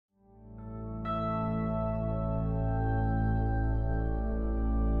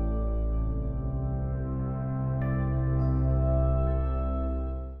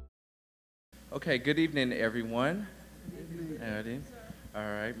Okay, good evening, everyone. Good. All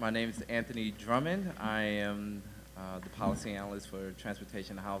right, my name is Anthony Drummond. I am the policy analyst for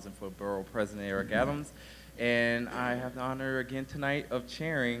transportation and housing for Borough President Eric Adams, and I have the honor again tonight of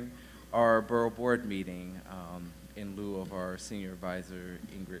chairing our Borough Board meeting in lieu of our senior advisor,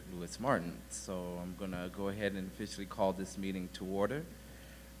 Ingrid Lewis-Martin. So I'm going to go ahead and officially call this meeting to order.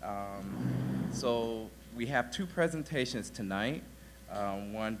 So we have two presentations tonight.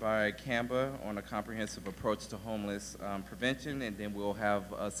 One by Canva on a comprehensive approach to homeless prevention, and then we'll have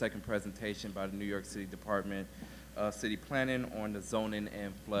a second presentation by the New York City Department of City Planning on the zoning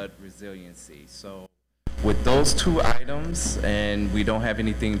and flood resiliency. So with those two items, and we don't have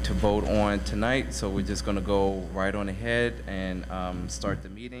anything to vote on tonight, so we're just going to go right on ahead and start the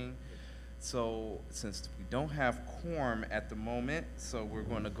meeting. So since we don't have quorum at the moment, so we're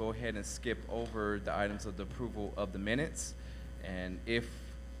going to go ahead and skip over the items of the approval of the minutes. And if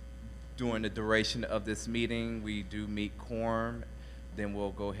during the duration of this meeting we do meet quorum, then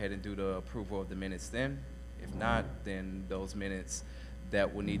we'll go ahead and do the approval of the minutes then. If not, then those minutes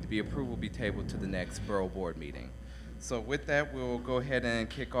that will need to be approved will be tabled to the next Borough Board meeting. So with that, we'll go ahead and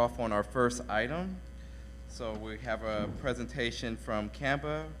kick off on our first item. So we have a presentation from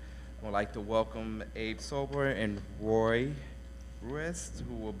Canva. I would like to welcome Abe Sober and Roy Ruest,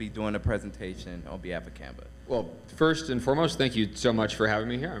 who will be doing a presentation on behalf of Canva. Well, first and foremost, thank you so much for having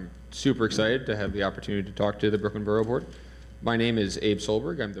me here. I'm super excited to have the opportunity to talk to the Brooklyn Borough Board. My name is Abe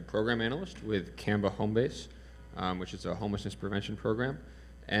Solberg. I'm the program analyst with Canva Homebase, which is a homelessness prevention program.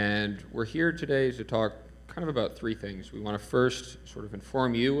 And we're here today to talk kind of about three things. We want to first sort of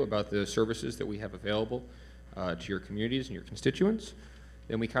inform you about the services that we have available to your communities and your constituents.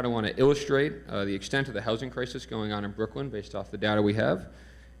 Then we kind of want to illustrate the extent of the housing crisis going on in Brooklyn based off the data we have.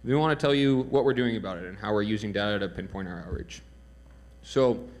 We want to tell you what we're doing about it and how we're using data to pinpoint our outreach.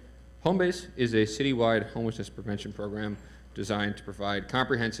 So Homebase is a citywide homelessness prevention program designed to provide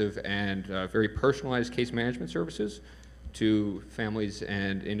comprehensive and very personalized case management services to families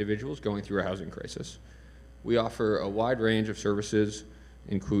and individuals going through a housing crisis. We offer a wide range of services,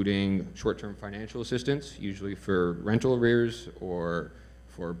 including short-term financial assistance, usually for rental arrears or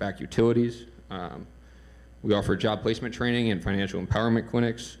for back utilities. We offer job placement training and financial empowerment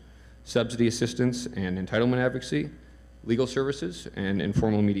clinics, subsidy assistance and entitlement advocacy, legal services and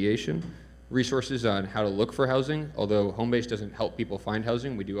informal mediation, resources on how to look for housing. Although Homebase doesn't help people find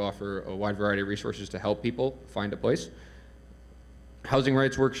housing, we do offer a wide variety of resources to help people find a place. Housing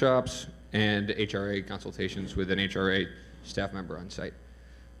rights workshops and HRA consultations with an HRA staff member on site.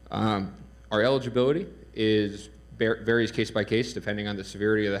 Our eligibility varies case by case depending on the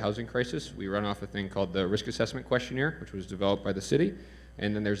severity of the housing crisis. We run off a thing called the risk assessment questionnaire, which was developed by the city.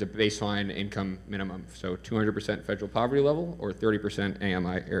 And then there's a baseline income minimum, so 200% federal poverty level or 30%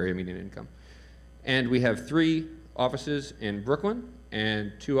 AMI, area median income. And we have 3 offices in Brooklyn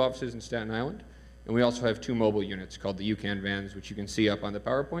and 2 offices in Staten Island. And we also have 2 mobile units called the UCAN vans, which you can see up on the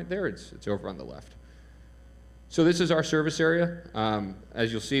PowerPoint there. It's over on the left. So this is our service area.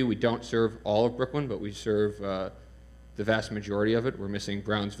 As you'll see, we don't serve all of Brooklyn, but we serve the vast majority of it. We're missing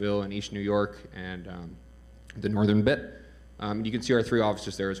Brownsville and East New York and the northern bit. You can see our 3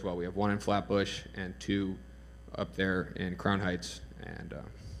 offices there as well. We have 1 in Flatbush and 2 up there in Crown Heights. And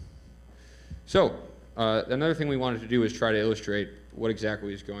so another thing we wanted to do is try to illustrate what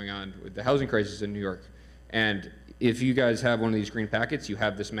exactly is going on with the housing crisis in New York. And if you guys have one of these green packets, you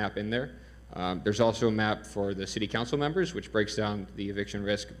have this map in there. There's also a map for the city council members, which breaks down the eviction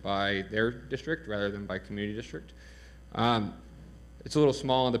risk by their district rather than by community district. It's a little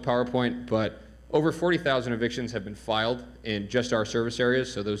small on the PowerPoint, but over 40,000 evictions have been filed in just our service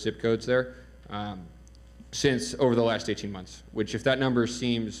areas, so those zip codes there, since over the last 18 months, which if that number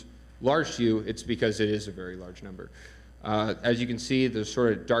seems large to you, it's because it is a very large number. As you can see, the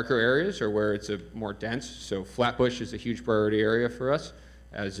sort of darker areas are where it's more dense, so Flatbush is a huge priority area for us,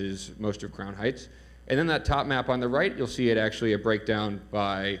 as is most of Crown Heights. And then that top map on the right, you'll see it actually a breakdown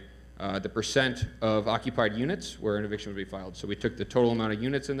by the percent of occupied units where an eviction would be filed. So we took the total amount of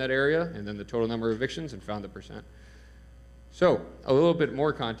units in that area and then the total number of evictions and found the percent. So a little bit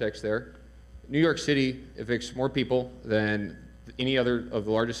more context there. New York City evicts more people than any other of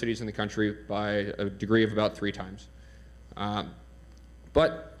the largest cities in the country by a degree of about 3 times.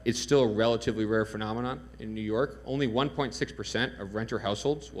 But it's still a relatively rare phenomenon in New York. Only 1.6% of renter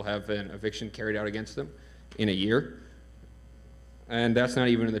households will have an eviction carried out against them in a year. And that's not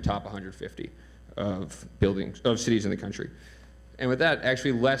even in the top 150 of cities in the country. And with that,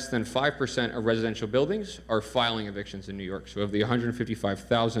 actually less than 5% of residential buildings are filing evictions in New York. So of the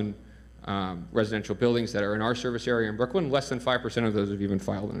 155,000 residential buildings that are in our service area in Brooklyn, less than 5% of those have even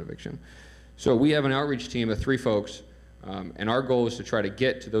filed an eviction. So we have an outreach team of 3 folks, and our goal is to try to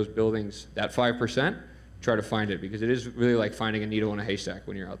get to those buildings, that 5%, try to find it, because it is really like finding a needle in a haystack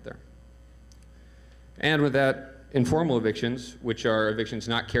when you're out there. And with that, informal evictions, which are evictions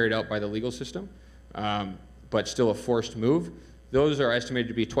not carried out by the legal system, but still a forced move, those are estimated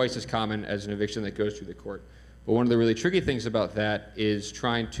to be twice as common as an eviction that goes through the court. But one of the really tricky things about that is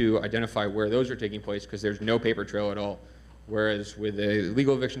trying to identify where those are taking place, because there's no paper trail at all. Whereas with a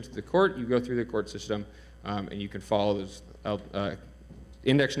legal eviction to the court, you go through the court system, and you can follow those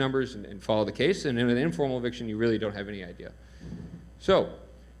index numbers and follow the case. And in an informal eviction, you really don't have any idea. So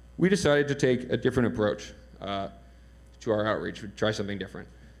we decided to take a different approach to our outreach. We'd try something different.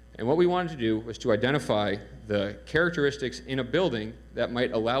 And what we wanted to do was to identify the characteristics in a building that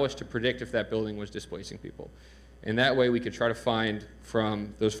might allow us to predict if that building was displacing people. And that way we could try to find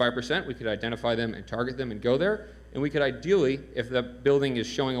from those 5%, we could identify them and target them and go there. And we could ideally, if the building is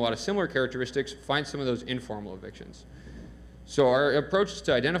showing a lot of similar characteristics, find some of those informal evictions. So our approach is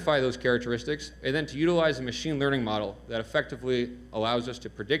to identify those characteristics and then to utilize a machine learning model that effectively allows us to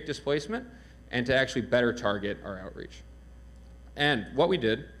predict displacement and to actually better target our outreach. And what we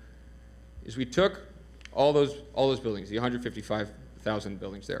did is we took all those buildings, the 155,000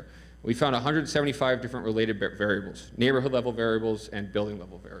 buildings there. We found 175 different related variables, neighborhood level variables and building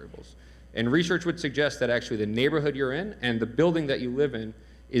level variables. And research would suggest that actually the neighborhood you're in and the building that you live in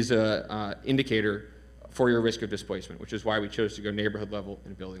is an indicator for your risk of displacement, which is why we chose to go neighborhood level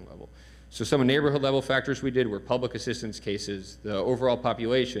and building level. So some neighborhood level factors we did were public assistance cases, the overall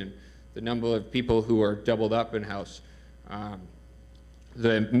population, the number of people who are doubled up in house,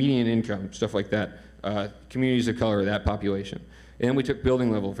 the median income, stuff like that, communities of color, that population. And then we took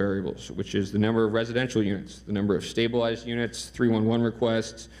building level variables, which is the number of residential units, the number of stabilized units, 311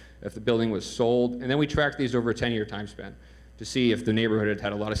 requests, if the building was sold, and then we tracked these over a 10-year time span to see if the neighborhood had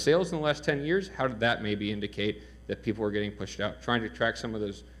had a lot of sales in the last 10 years, how did that maybe indicate that people were getting pushed out, trying to track some of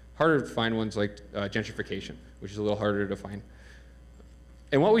those harder to find ones like gentrification, which is a little harder to find.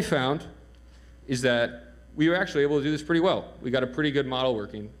 And what we found is that we were actually able to do this pretty well. We got a pretty good model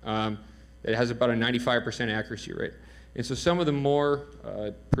working. It has about a 95% accuracy rate. And so some of the more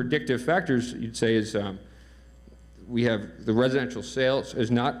predictive factors you'd say is we have the residential sales is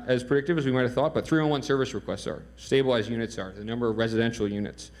not as predictive as we might have thought, but 311 service requests are, stabilized units are, the number of residential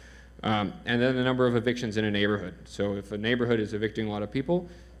units, and then the number of evictions in a neighborhood. So if a neighborhood is evicting a lot of people,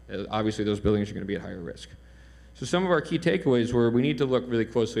 obviously those buildings are going to be at higher risk. So some of our key takeaways were we need to look really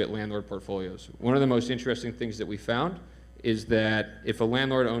closely at landlord portfolios. One of the most interesting things that we found is that if a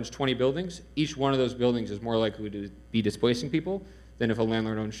landlord owns 20 buildings, each one of those buildings is more likely to be displacing people than if a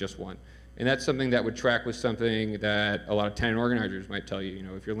landlord owns just one. And that's something that would track with something that a lot of tenant organizers might tell you. You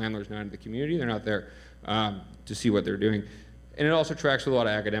know, if your landlord's not in the community, they're not there to see what they're doing. And it also tracks with a lot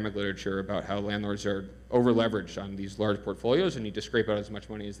of academic literature about how landlords are over-leveraged on these large portfolios and need to scrape out as much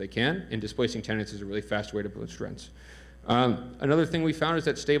money as they can, and displacing tenants is a really fast way to boost rents. Another thing we found is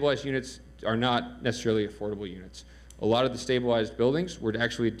that stabilized units are not necessarily affordable units. A lot of the stabilized buildings were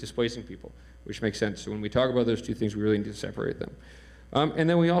actually displacing people, which makes sense. So when we talk about those two things, we really need to separate them. And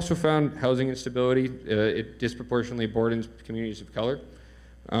then we also found housing instability. It disproportionately burdens communities of color.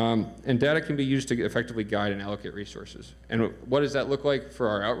 And data can be used to effectively guide and allocate resources. And what does that look like for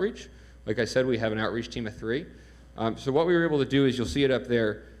our outreach? Like I said, we have an outreach team of 3. So what we were able to do is, you'll see it up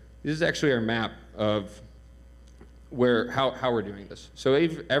there, this is actually our map of how we're doing this. So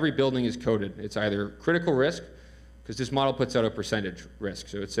every building is coded. It's either critical risk, because this model puts out a percentage risk.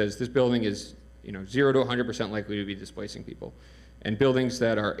 So it says this building is 0 to 100% likely to be displacing people. And buildings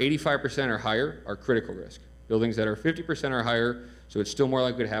that are 85% or higher are critical risk. Buildings that are 50% or higher, so it's still more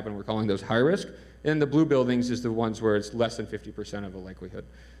likely to happen, we're calling those high risk. And the blue buildings is the ones where it's less than 50% of a likelihood.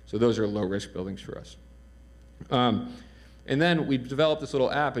 So those are low risk buildings for us. And then we've developed this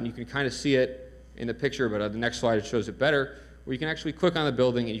little app, and you can kind of see it in the picture, but on the next slide it shows it better, where you can actually click on the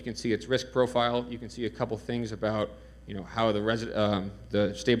building and you can see its risk profile. You can see a couple things about how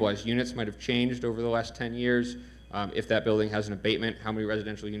the stabilized units might have changed over the last 10 years. If that building has an abatement, how many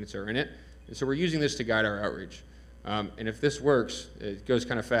residential units are in it. And so we're using this to guide our outreach. And if this works, it goes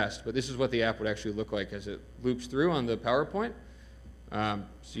kind of fast, but this is what the app would actually look like as it loops through on the PowerPoint.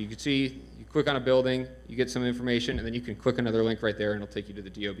 So you can see, you click on a building, you get some information, and then you can click another link right there and it'll take you to the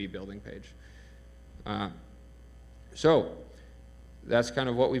DOB building page. So that's kind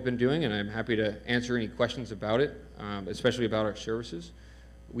of what we've been doing, and I'm happy to answer any questions about it, especially about our services.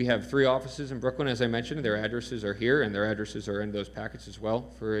 We have 3 offices in Brooklyn, as I mentioned. Their addresses are here, and their addresses are in those packets as well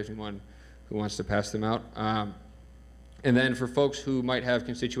for anyone who wants to pass them out. And then for folks who might have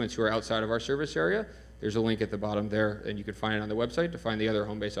constituents who are outside of our service area, there's a link at the bottom there, and you can find it on the website to find the other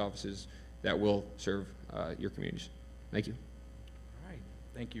home-based offices that will serve your communities. Thank you. All right,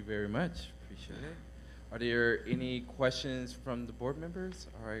 thank you very much. Appreciate it. Are there any questions from the board members?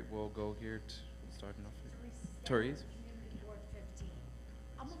 All right, we'll go here to starting off here. Therese. Community Board 15.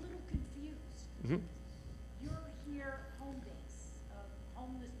 I'm a little confused. Mm-hmm. You're here home base of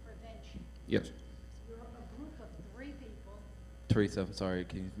homeless prevention. Yes. You're a group of 3 people. Teresa, I'm sorry,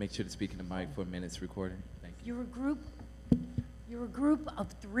 can you make sure to speak in the mic for a minute's recording? Thank you. You're a group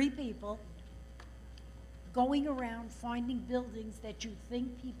of 3 people going around finding buildings that you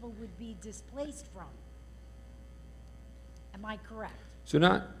think people would be displaced from. Am I correct? So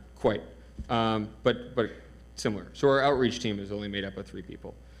not quite, but similar. So our outreach team is only made up of 3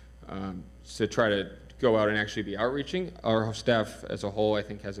 people. To try to go out and actually be outreaching, our staff as a whole, I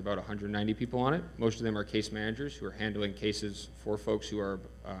think, has about 190 people on it. Most of them are case managers who are handling cases for folks who are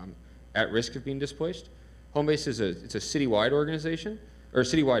at risk of being displaced. Homebase is it's a citywide organization, or a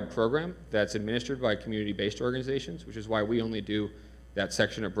citywide program that's administered by community-based organizations, which is why we only do that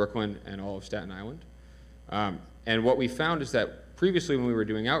section of Brooklyn and all of Staten Island. And what we found is that previously when we were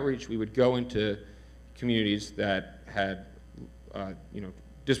doing outreach, we would go into communities that had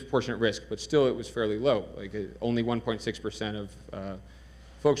disproportionate risk, but still it was fairly low. Like only 1.6% of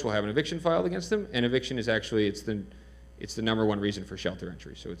folks will have an eviction filed against them, and eviction is actually, it's the #1 reason for shelter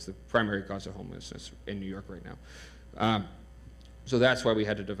entry. So it's the primary cause of homelessness in New York right now. So that's why we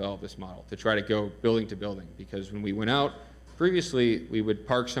had to develop this model, to try to go building to building, because when we went out, previously we would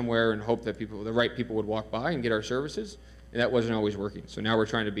park somewhere and hope that the right people would walk by and get our services, and that wasn't always working. So now we're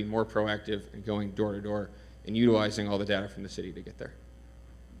trying to be more proactive and going door to door and utilizing all the data from the city to get there.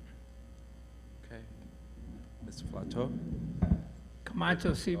 Okay. Mr. Flateau?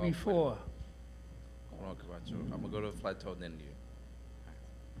 Camacho, CB4. Hold on, Camacho. I'm gonna go to Flateau, then you.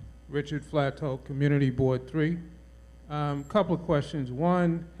 Richard Flateau, Community Board 3. Couple of questions.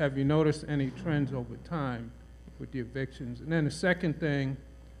 One, have you noticed any trends over time with the evictions? And then the second thing,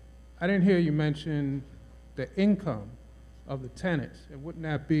 I didn't hear you mention the income of the tenants. And wouldn't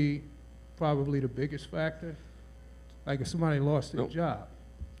that be probably the biggest factor? Like if somebody lost their Nope. job.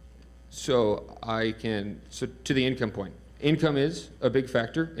 So to the income point, income is a big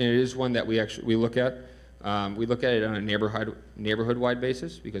factor, and it is one that we look at. We look at it on a neighborhood-wide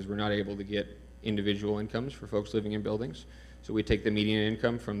basis because we're not able to get individual incomes for folks living in buildings. So we take the median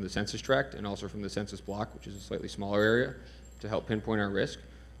income from the census tract and also from the census block, which is a slightly smaller area, to help pinpoint our risk.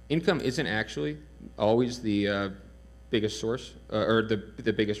 Income isn't actually always the biggest source or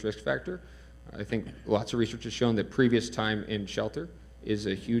the biggest risk factor. I think lots of research has shown that previous time in shelter is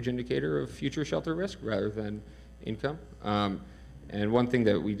a huge indicator of future shelter risk rather than income. And one thing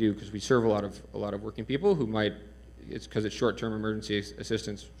that we do, because we serve a lot of working people who might, it's because it's short-term emergency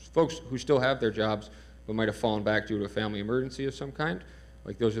assistance, folks who still have their jobs but might have fallen back due to a family emergency of some kind,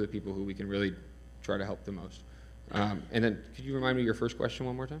 like those are the people who we can really try to help the most. And then could you remind me your first question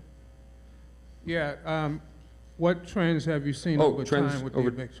one more time? Yeah, what trends have you seen over trends time with the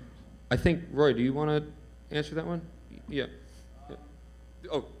evictions? I think, Roy, do you want to answer that one? Yeah.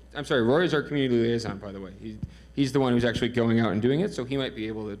 Oh, I'm sorry, Roy is our community liaison, by the way. He's the one who's actually going out and doing it, so he might be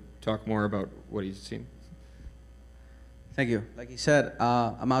able to talk more about what he's seen. Thank you. Like he said,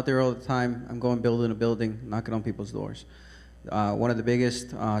 I'm out there all the time. I'm going building to building, knocking on people's doors. One of the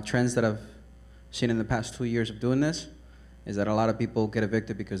biggest trends that I've seen in the past 2 years of doing this is that a lot of people get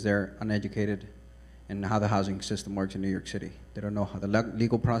evicted because they're uneducated in how the housing system works in New York City. They don't know how the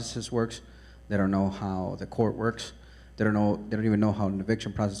legal process works. They don't know how the court works. They don't even know how an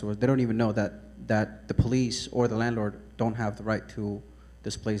eviction process works. They don't even know that the police or the landlord don't have the right to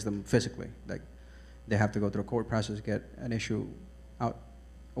displace them physically. Like, they have to go through a court process, get an issue out,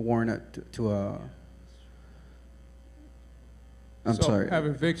 a warrant to a. I'm sorry. Have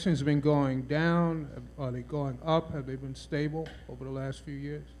evictions been going down? Are they going up? Have they been stable over the last few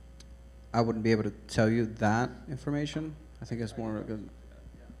years? I wouldn't be able to tell you that information. I think it's more good.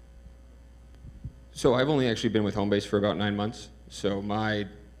 So I've only actually been with Homebase for about 9 months, so my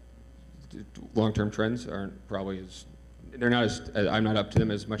long-term trends aren't probably I'm not up to them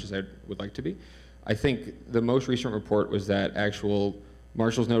as much as I would like to be. I think the most recent report was that actual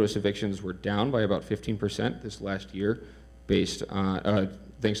Marshall's notice evictions were down by about 15% this last year, based on,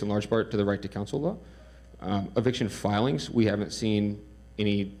 thanks in large part to the right to counsel law. Eviction filings, we haven't seen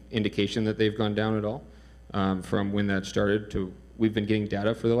any indication that they've gone down at all from when that started to, we've been getting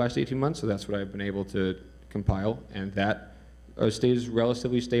data for the last 18 months, so that's what I've been able to compile, and that stays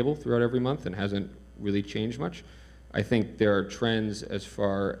relatively stable throughout every month and hasn't really changed much. I think there are trends as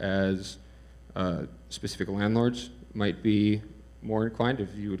far as specific landlords might be more inclined,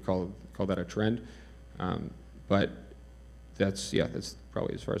 if you would call that a trend. But that's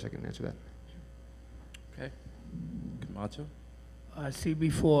probably as far as I can answer that. Camacho?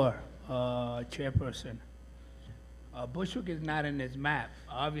 CB4, Chairperson. Bushwick is not in this map.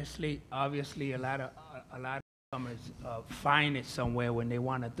 Obviously, a lot of comers find it somewhere when they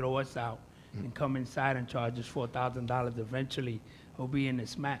want to throw us out and come inside and charge us $4,000. Eventually, it'll be in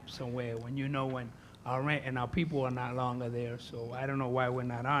this map somewhere. When our rent and our people are not longer there. So I don't know why we're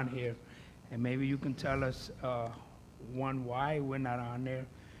not on here, and maybe you can tell us one, why we're not on there,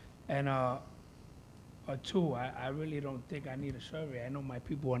 and two, I really don't think I need a survey. I know my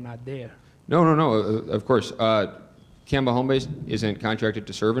people are not there. No, of course. Canba Homebase isn't contracted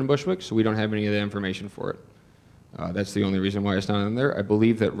to serve in Bushwick, so we don't have any of the information for it. That's the only reason why it's not in there. I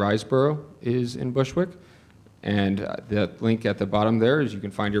believe that Riseboro is in Bushwick, and that link at the bottom there is you can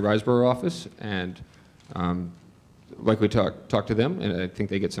find your Riseboro office, and likely talk to them, and I think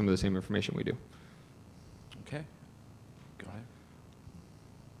they get some of the same information we do. Okay. Go ahead.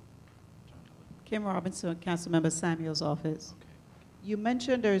 Kim Robinson, Councilmember Samuel's office. Okay. You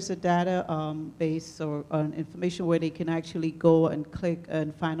mentioned there's a data base or information where they can actually go and click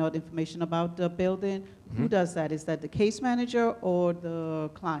and find out information about the building. Who does that? Is that the case manager or the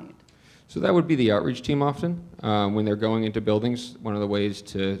client? So that would be the outreach team often. When they're going into buildings, one of the ways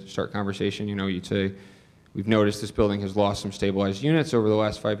to start conversation, you'd say, we've noticed this building has lost some stabilized units over the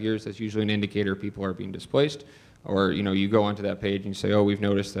last 5 years. That's usually an indicator people are being displaced. Or, you go onto that page and you say, oh, we've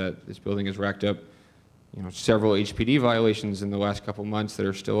noticed that this building has racked up several HPD violations in the last couple months that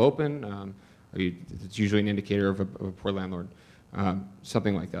are still open. It's usually an indicator of a poor landlord,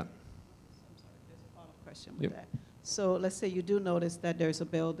 something like that. There's a follow-up question with that. So let's say you do notice that there's a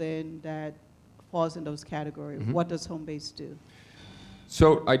building that falls in those categories. What does Homebase do?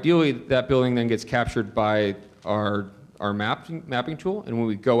 So ideally, that building then gets captured by our mapping tool, and when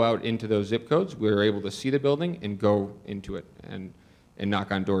we go out into those zip codes, we're able to see the building and go into it and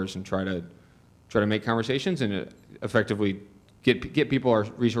knock on doors and try to make conversations and effectively get people our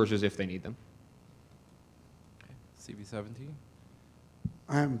resources if they need them. Okay. CB17?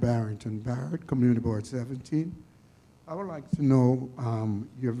 I am Barrington Barrett, Community Board 17. I would like to know,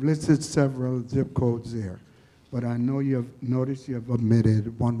 you've listed several zip codes there, but I know you've noticed you've omitted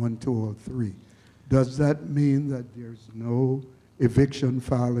 11203. Does that mean that there's no eviction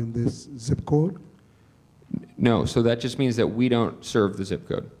file in this zip code? No, so that just means that we don't serve the zip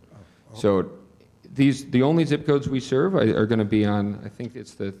code. Oh, okay. So the only zip codes we serve are going to be on, I think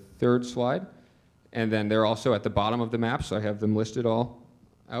it's the third slide, and then they're also at the bottom of the map, so I have them listed all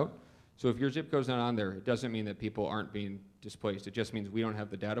out. So if your zip code's not on there, it doesn't mean that people aren't being displaced. It just means we don't have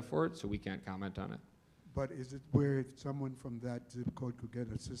the data for it, so we can't comment on it. But is it where someone from that zip code could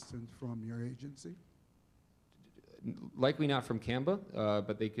get assistance from your agency? Likely not from Canva,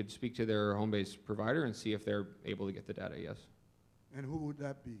 but they could speak to their home-based provider and see if they're able to get the data, yes. And who would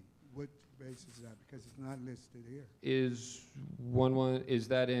that be? What base is that? Because it's not listed here. Is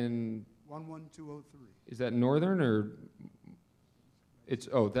that in, 11203. is that Northern or,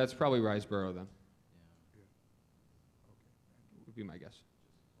 that's probably Riseboro then. Yeah. Okay. Would be my guess.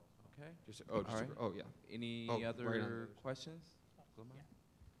 Okay. All right. Yeah. Any Oh, other right on. questions?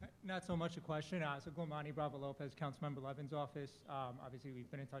 Not so much a question. So Gomani Bravo Lopez, Councilmember Levin's office. Obviously, we've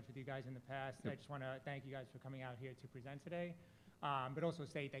been in touch with you guys in the past. Yep. I just want to thank you guys for coming out here to present today. But also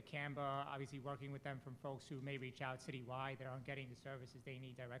state that Canva, obviously working with them from folks who may reach out citywide that aren't getting the services they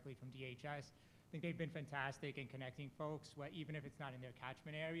need directly from DHS. I think they've been fantastic in connecting folks, even if it's not in their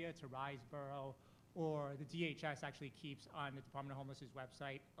catchment area, to Riseboro, or the DHS actually keeps on the Department of Homelessness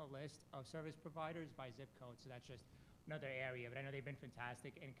website a list of service providers by zip code. So that's just another area, but I know they've been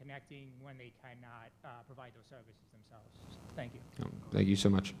fantastic in connecting when they cannot provide those services themselves. Thank you. Thank you so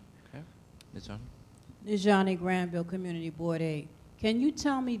much. Okay. Ms. Johnny? Nijani Granville, Community Board 8. Can you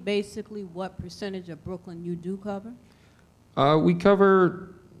tell me basically what percentage of Brooklyn you do cover? We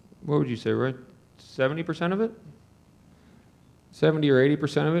cover, what would you say, right? 70% of it? 70 or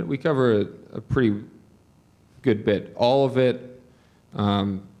 80% of it? We cover a pretty good bit. All of it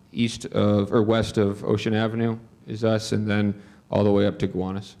east of, or west of Ocean Avenue is us, and then all the way up to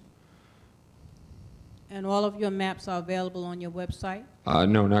Gowanus. And all of your maps are available on your website?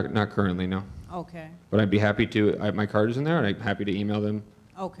 No, not currently, no. Okay, But I'd be happy to, my card is in there, and I'm happy to email them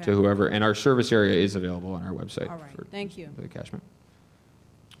okay. to whoever. And our service area is available on our website. All right, thank you. For the catchment.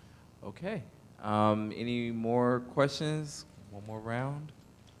 Okay. Any more questions? One more round?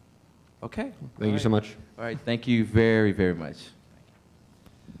 Okay. Thank you so much. All right, thank you very, very much.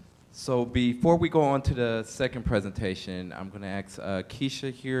 So before we go on to the second presentation, I'm going to ask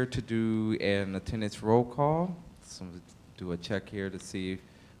Keisha here to do an attendance roll call. So do a check here to see if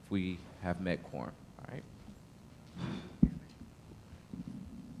we have met quorum. All right.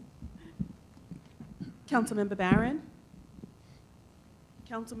 Councilmember Barron.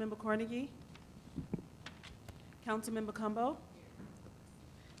 Councilmember Cornegy. Councilmember Cumbo.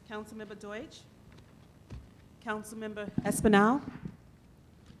 Councilmember Deutsch. Councilmember Espinal.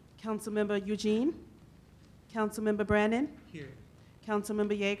 Councilmember Eugene. Councilmember Brannon. Here.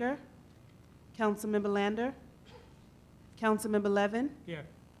 Councilmember Yeager. Councilmember Lander. Councilmember Levin. Here.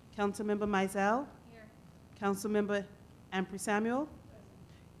 Councilmember Mizell. Here. Councilmember Ampry Samuel.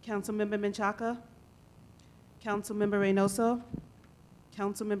 Councilmember Menchaca. Councilmember Reynoso.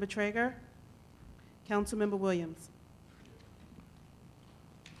 Councilmember Traeger. Councilmember Williams.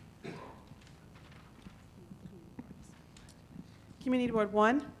 Community Board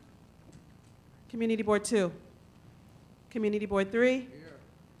 1. Community Board 2. Community Board 3.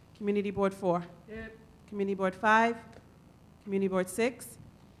 Community Board 4. Community Board 5. Community Board 6.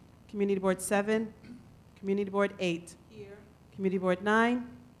 Community Board 7. Community Board 8. Community Board 9.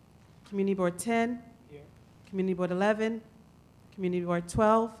 Community Board 10. Community Board 11. Community Board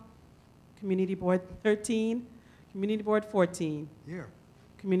 12. Community Board 13. Community Board 14.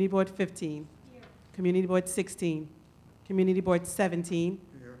 Community Board 15. Community Board 16. Community Board 17.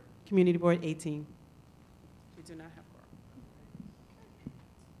 Community Board 18. We do not have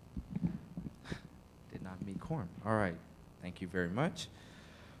quorum. Did not meet quorum. All right. Thank you very much.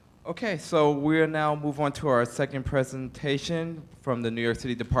 Okay, so we'll now move on to our second presentation from the New York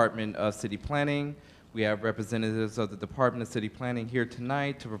City Department of City Planning. We have representatives of the Department of City Planning here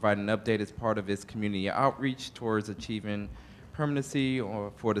tonight to provide an update as part of its community outreach towards achieving permanency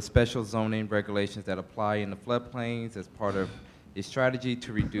or for the special zoning regulations that apply in the floodplains as part of its strategy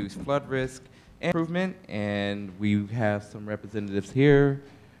to reduce flood risk and improvement. And we have some representatives here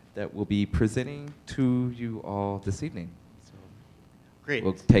that will be presenting to you all this evening. So great.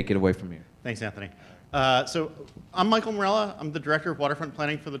 We'll take it away from here. Thanks, Anthony. So I'm Michael Morella. I'm the Director of Waterfront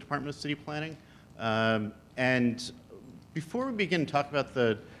Planning for the Department of City Planning. And before we begin to talk about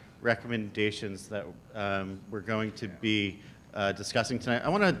the recommendations that we're going to be discussing tonight, I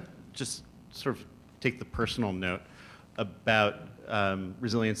want to just sort of take the personal note about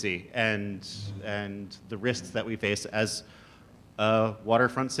resiliency and the risks that we face as a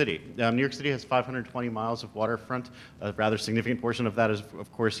waterfront city. New York City has 520 miles of waterfront. A rather significant portion of that is,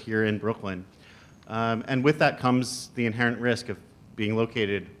 of course, here in Brooklyn. And with that comes the inherent risk of being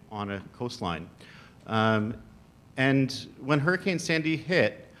located on a coastline. And when Hurricane Sandy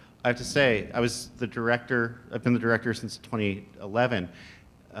hit, I have to say, I've been the director since 2011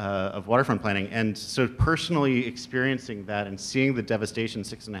 of waterfront planning. And so personally experiencing that and seeing the devastation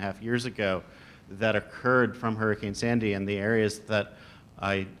 6.5 years ago that occurred from Hurricane Sandy and the areas that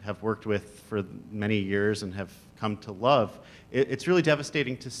I have worked with for many years and have come to love, it's really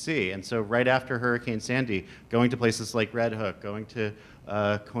devastating to see. And so right after Hurricane Sandy, going to places like Red Hook, going to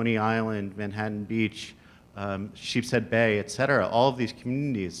Coney Island, Manhattan Beach, Sheepshead Bay, et cetera, all of these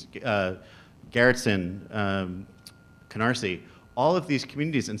communities, Garrettson, Canarsie, all of these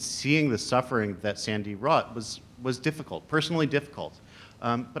communities, and seeing the suffering that Sandy wrought was difficult, personally difficult.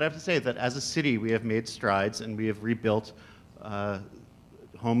 But I have to say that as a city, we have made strides and we have rebuilt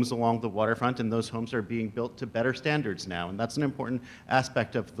homes along the waterfront, and those homes are being built to better standards now, and that's an important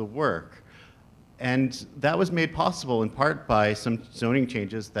aspect of the work. And that was made possible in part by some zoning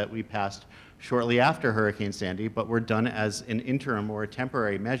changes that we passed shortly after Hurricane Sandy, but were done as an interim or a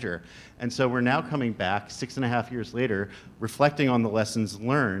temporary measure. And so we're now coming back 6.5 years later, reflecting on the lessons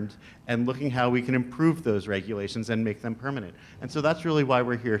learned and looking how we can improve those regulations and make them permanent. And so that's really why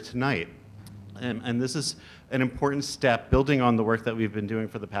we're here tonight. And this is an important step, building on the work that we've been doing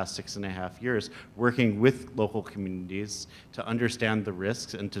for the past 6.5 years, working with local communities to understand the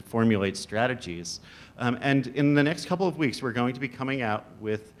risks and to formulate strategies. And in the next couple of weeks, we're going to be coming out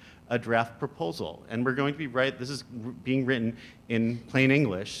with a draft proposal. And we're going to be this is being written in plain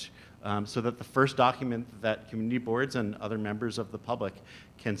English, so that the first document that community boards and other members of the public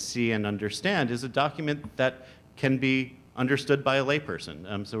can see and understand is a document that can be understood by a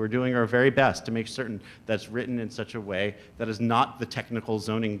layperson. So we're doing our very best to make certain that's written in such a way that is not the technical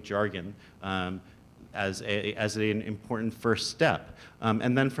zoning jargon as an important first step.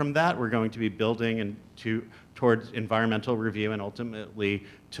 And then from that, we're going to be building towards environmental review and ultimately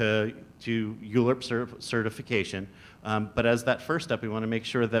to ULURP certification. But as that first step, we want to make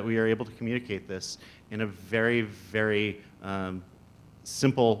sure that we are able to communicate this in a very, very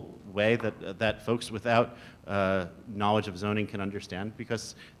simple way that folks without knowledge of zoning can understand,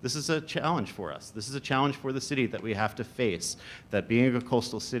 because this is a challenge for us. This is a challenge for the city that we have to face, that being a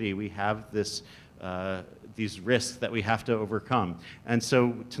coastal city, we have these risks that we have to overcome. And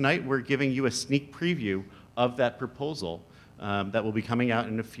so tonight we're giving you a sneak preview of that proposal that will be coming out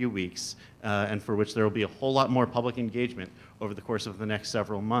in a few weeks, and for which there will be a whole lot more public engagement over the course of the next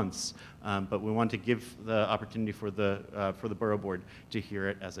several months. But we want to give the opportunity for the Borough Board to hear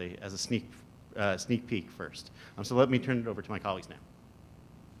it as a sneak peek first. So let me turn it over to my colleagues now.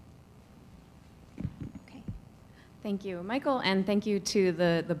 Okay. Thank you, Michael, and thank you to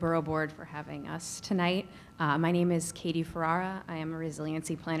the Borough Board for having us tonight. My name is Katie Ferrara. I am a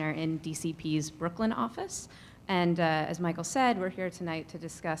resiliency planner in DCP's Brooklyn office. And as Michael said, we're here tonight to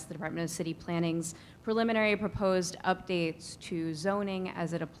discuss the Department of City Planning's preliminary proposed updates to zoning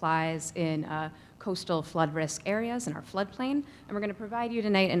as it applies in coastal flood risk areas in our floodplain. And we're going to provide you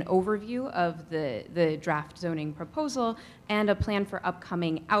tonight an overview of the draft zoning proposal and a plan for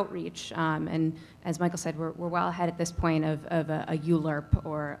upcoming outreach. And as Michael said, we're well ahead at this point of a ULURP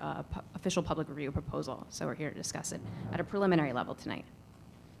or official public review proposal. So we're here to discuss it at a preliminary level tonight.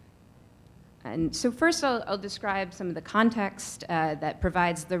 And so first I'll describe some of the context that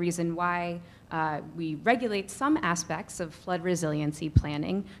provides the reason why we regulate some aspects of flood resiliency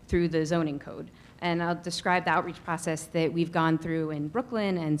planning through the zoning code. And I'll describe the outreach process that we've gone through in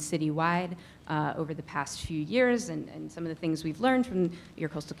Brooklyn and citywide over the past few years and some of the things we've learned from your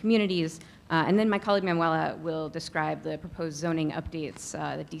coastal communities. And then my colleague Manuela will describe the proposed zoning updates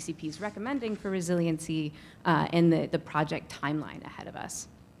that DCP is recommending for resiliency and the project timeline ahead of us.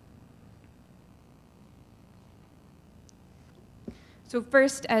 So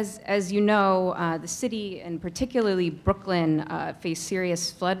first, as you know, the city and particularly Brooklyn face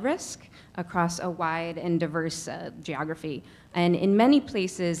serious flood risk across a wide and diverse geography. And in many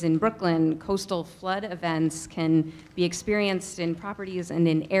places in Brooklyn, coastal flood events can be experienced in properties and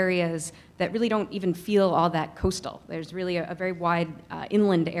in areas that really don't even feel all that coastal. There's really a very wide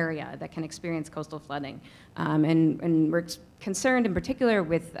inland area that can experience coastal flooding. And we're concerned in particular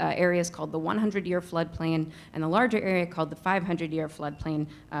with areas called the 100-year floodplain and the larger area called the 500-year floodplain,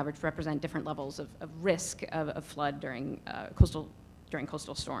 which represent different levels of risk of flood during coastal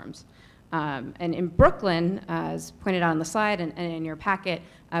storms. And in Brooklyn, as pointed out on the slide and in your packet,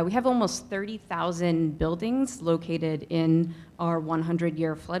 we have almost 30,000 buildings located in our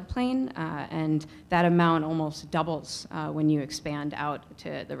 100-year floodplain, and that amount almost doubles when you expand out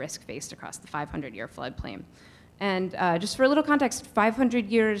to the risk faced across the 500-year floodplain. And just for a little context,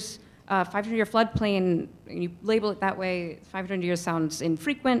 500-year floodplain, you label it that way, 500 years sounds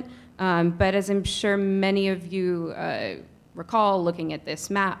infrequent, but as I'm sure many of you recall looking at this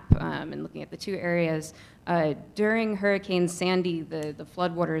map and looking at the two areas, during Hurricane Sandy, the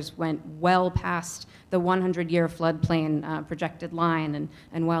floodwaters went well past the 100-year floodplain projected line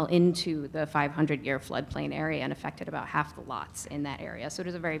and well into the 500-year floodplain area and affected about half the lots in that area. So it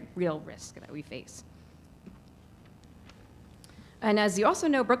is a very real risk that we face. And as you also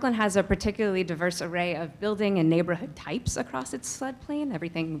know, Brooklyn has a particularly diverse array of building and neighborhood types across its floodplain,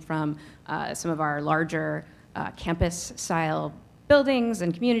 everything from some of our larger campus-style buildings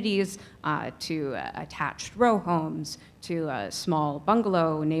and communities to attached row homes to small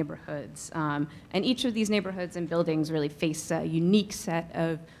bungalow neighborhoods. And each of these neighborhoods and buildings really face a unique set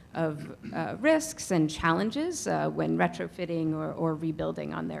of risks and challenges when retrofitting or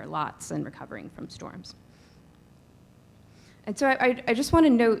rebuilding on their lots and recovering from storms. And so I just want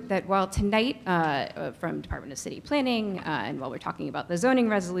to note that while tonight from Department of City Planning and while we're talking about the zoning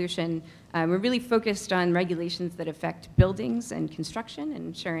resolution, we're really focused on regulations that affect buildings and construction and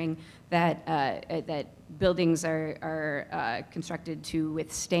ensuring that, that buildings are constructed to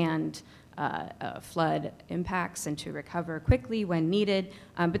withstand flood impacts and to recover quickly when needed.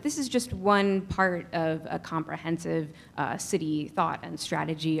 But this is just one part of a comprehensive city thought and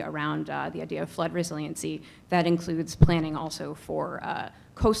strategy around the idea of flood resiliency that includes planning also for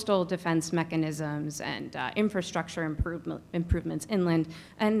coastal defense mechanisms and infrastructure improvements inland,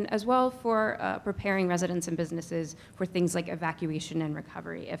 and as well for preparing residents and businesses for things like evacuation and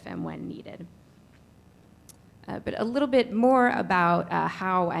recovery if and when needed. But a little bit more about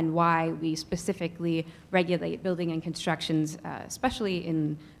how and why we specifically regulate building and constructions, especially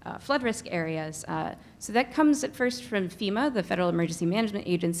in flood risk areas. So that comes at first from FEMA, the Federal Emergency Management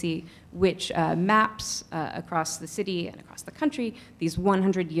Agency, which maps across the city and across the country these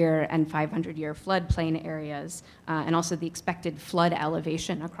 100-year and 500-year floodplain areas, and also the expected flood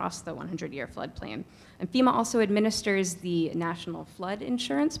elevation across the 100-year floodplain. And FEMA also administers the National Flood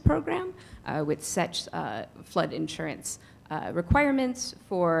Insurance Program with such flood insurance requirements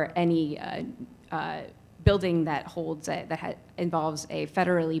for any building that holds involves a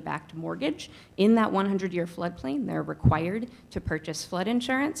federally backed mortgage in that 100-year floodplain, they're required to purchase flood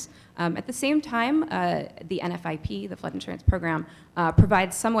insurance. At the same time, the NFIP, the flood insurance program,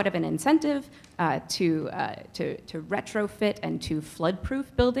 provides somewhat of an incentive to retrofit and to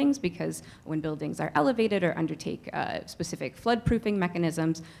flood-proof buildings, because when buildings are elevated or undertake specific flood-proofing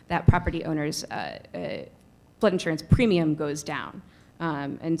mechanisms, that property owners' flood insurance premium goes down.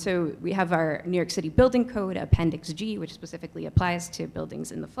 And so we have our New York City Building Code, Appendix G, which specifically applies to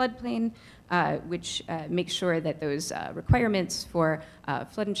buildings in the floodplain, which makes sure that those requirements for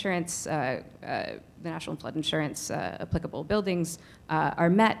flood insurance, the National Flood Insurance applicable buildings are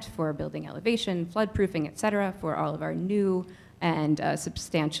met for building elevation, floodproofing, et cetera, for all of our new and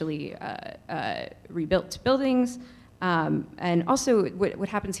substantially rebuilt buildings. And also, what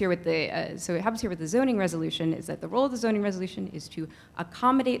happens here with the what happens here with the zoning resolution is that the role of the zoning resolution is to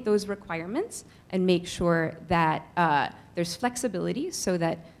accommodate those requirements and make sure that there's flexibility, so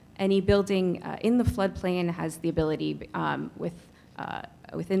that any building in the floodplain has the ability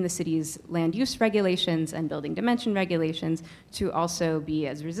within the city's land use regulations and building dimension regulations to also be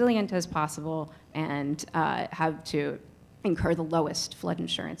as resilient as possible and have to incur the lowest flood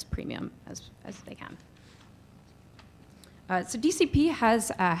insurance premium as they can. So DCP has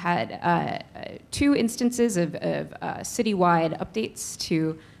had 2 instances of citywide updates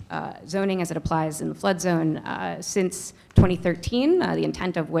to zoning as it applies in the flood zone since 2013, the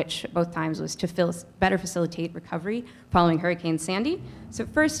intent of which both times was to better facilitate recovery following Hurricane Sandy. So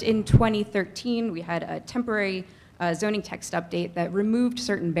first in 2013, we had a temporary zoning text update that removed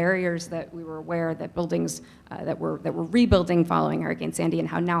certain barriers that we were aware that buildings that were rebuilding following Hurricane Sandy and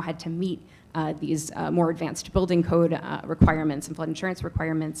how now had to meet these more advanced building code requirements and flood insurance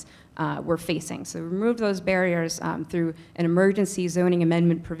requirements were facing. So we removed those barriers through an emergency zoning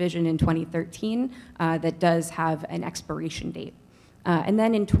amendment provision in 2013 that does have an expiration date. And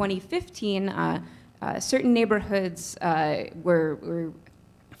then in 2015, certain neighborhoods were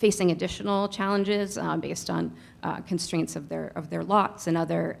facing additional challenges based on constraints of their lots and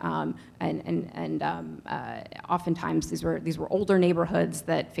other oftentimes these were older neighborhoods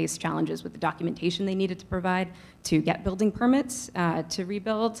that faced challenges with the documentation they needed to provide to get building permits to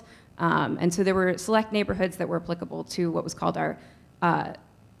rebuild, and so there were select neighborhoods that were applicable to what was called our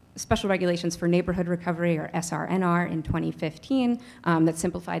Special Regulations for Neighborhood Recovery, or SRNR, in 2015 that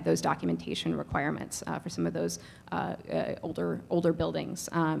simplified those documentation requirements for some of those older buildings.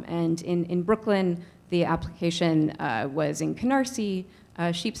 And in Brooklyn, the application was in Canarsie,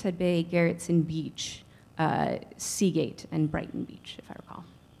 Sheepshead Bay, Garrettson Beach, Seagate, and Brighton Beach, if I recall.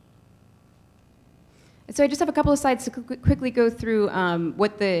 So I just have a couple of slides to quickly go through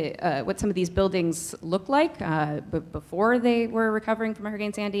what some of these buildings look like before they were recovering from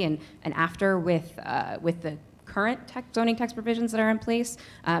Hurricane Sandy and after with the current zoning text provisions that are in place.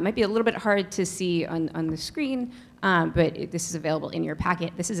 It might be a little bit hard to see on the screen, but this is available in your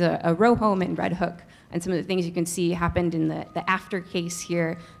packet. This is a row home in Red Hook, and some of the things you can see happened in the after case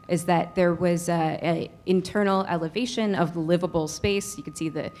here is that there was an internal elevation of the livable space. You can see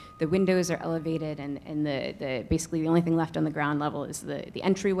the windows are elevated, and basically the only thing left on the ground level is the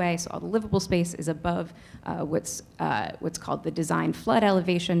entryway. So all the livable space is above what's called the design flood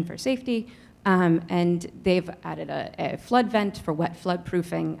elevation for safety. And they've added a flood vent for wet flood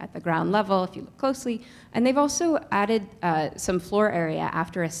proofing at the ground level, if you look closely. And they've also added some floor area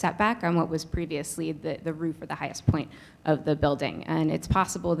after a setback on what was previously the roof or the highest point of the building. And it's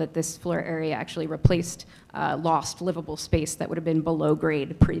possible that this floor area actually replaced lost livable space that would have been below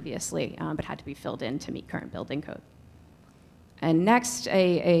grade previously, but had to be filled in to meet current building code. And next,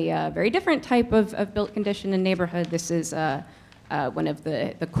 a very different type of built condition and neighborhood. This is one of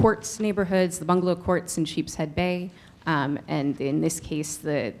the courts neighborhoods, the bungalow courts in Sheepshead Bay. And in this case,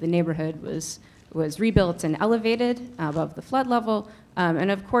 the neighborhood was rebuilt and elevated above the flood level.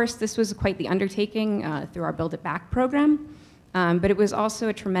 And of course, this was quite the undertaking through our Build It Back program. But it was also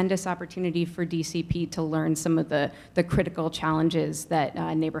a tremendous opportunity for DCP to learn some of the critical challenges that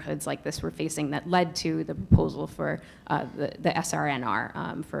neighborhoods like this were facing that led to the proposal for the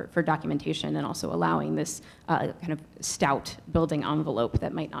SRNR for documentation, and also allowing this kind of stout building envelope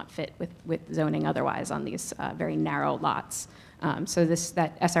that might not fit with zoning otherwise on these very narrow lots. So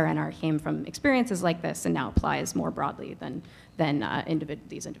that SRNR came from experiences like this and now applies more broadly than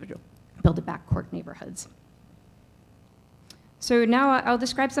these individual Build It Back court neighborhoods. So now I'll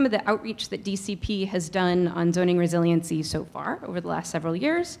describe some of the outreach that DCP has done on zoning resiliency so far over the last several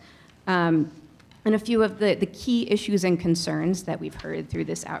years, and a few of the key issues and concerns that we've heard through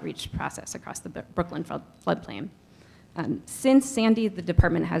this outreach process across the Brooklyn floodplain. Since Sandy, the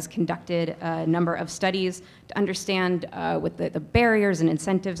department has conducted a number of studies to understand what the barriers and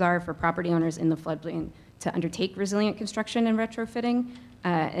incentives are for property owners in the floodplain to undertake resilient construction and retrofitting.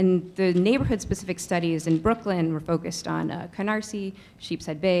 And the neighborhood-specific studies in Brooklyn were focused on Canarsie,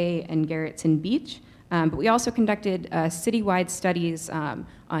 Sheepshead Bay, and Garrettson Beach. But we also conducted citywide studies on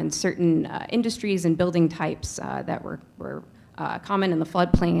certain industries and building types that were common in the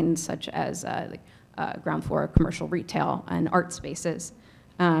floodplain, such as ground floor commercial retail and art spaces.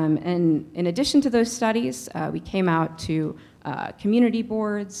 And in addition to those studies, we came out to community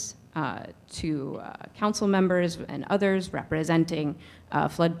boards, to council members and others representing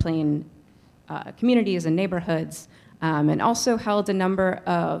floodplain communities and neighborhoods, and also held a number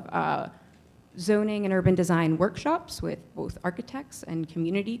of zoning and urban design workshops with both architects and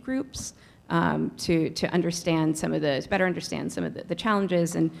community groups to understand better understand some of the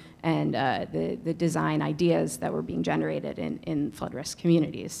challenges and the design ideas that were being generated in flood risk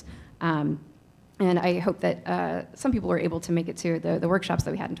communities. And I hope that some people were able to make it to the workshops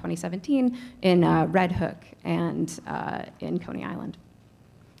that we had in 2017 in Red Hook and in Coney Island.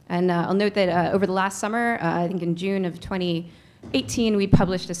 And I'll note that over the last summer, I think in June of 2018, we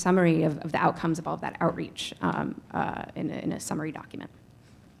published a summary of the outcomes of all of that outreach in a summary document.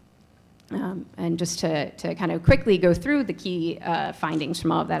 And just to kind of quickly go through the key findings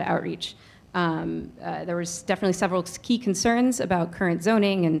from all of that outreach, there was definitely several key concerns about current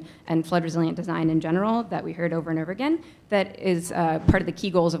zoning and flood resilient design in general that we heard over and over again that is part of the key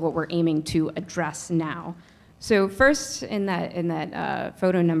goals of what we're aiming to address now. So first, in that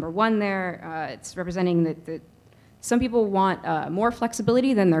photo number 1 there, it's representing that some people want more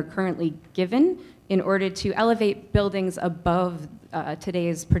flexibility than they're currently given in order to elevate buildings above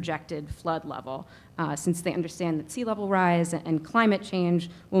today's projected flood level, since they understand that sea level rise and climate change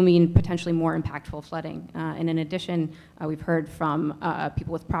will mean potentially more impactful flooding. And in addition, we've heard from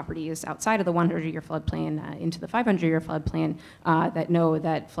people with properties outside of the 100-year floodplain into the 500-year floodplain that know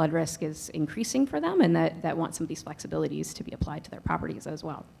that flood risk is increasing for them and that want some of these flexibilities to be applied to their properties as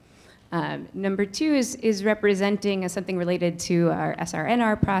well. Number 2 is representing something related to our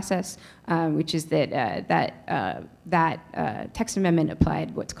SRNR process, which is that text amendment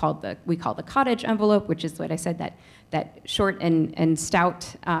applied what's called we call the cottage envelope, which is what I said, that short and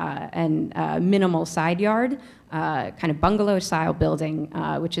stout and minimal side yard, kind of bungalow style building,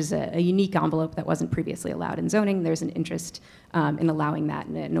 which is a unique envelope that wasn't previously allowed in zoning. There's an interest in allowing that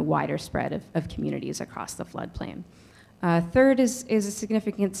in a wider spread of communities across the floodplain. Third is a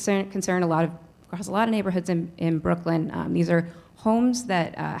significant concern across a lot of neighborhoods in Brooklyn. These are homes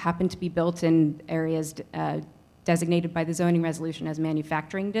that happen to be built in areas designated by the zoning resolution as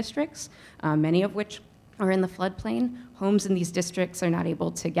manufacturing districts, many of which are in the floodplain. Homes in these districts are not able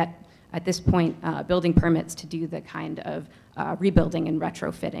to get, at this point, building permits to do the kind of rebuilding and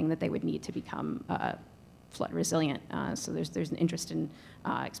retrofitting that they would need to become flood resilient. So there's an interest in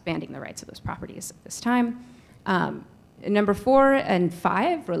expanding the rights of those properties at this time. Number 4 and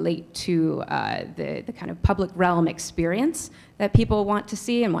 5 relate to the kind of public realm experience that people want to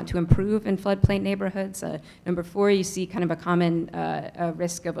see and want to improve in floodplain neighborhoods. Number 4, you see kind of a common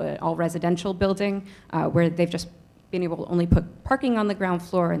risk of an all-residential building where they've just been able to only put parking on the ground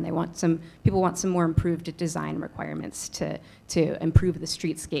floor, and people want some more improved design requirements to improve the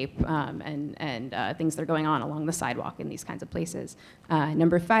streetscape and things that are going on along the sidewalk in these kinds of places.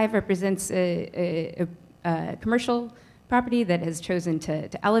 Number 5 represents a commercial property that has chosen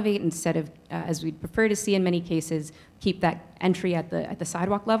to elevate instead of, as we'd prefer to see in many cases, keep that entry at the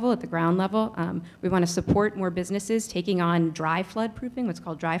sidewalk level, at the ground level. We want to support more businesses taking on dry flood proofing, what's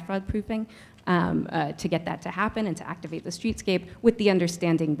called dry flood proofing, to get that to happen and to activate the streetscape with the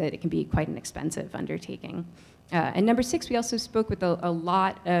understanding that it can be quite an expensive undertaking. And number 6, we also spoke with a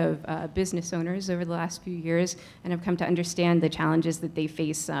lot of business owners over the last few years and have come to understand the challenges that they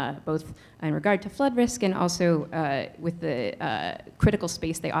face both in regard to flood risk and also with the critical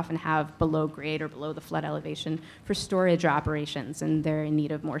space they often have below grade or below the flood elevation for storage operations, and they're in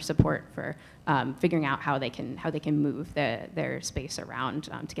need of more support for figuring out how they can move their space around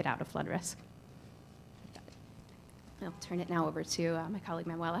to get out of flood risk. I'll turn it now over to my colleague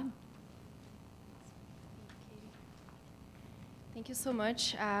Manuela. Thank you so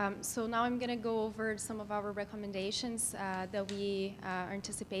much. So now I'm going to go over some of our recommendations that we are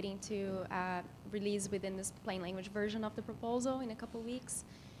anticipating to release within this plain language version of the proposal in a couple weeks.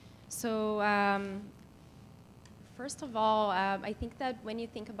 So first of all, I think that when you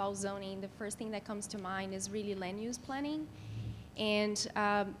think about zoning, the first thing that comes to mind is really land use planning. And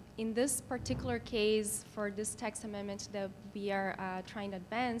in this particular case, for this text amendment that we are trying to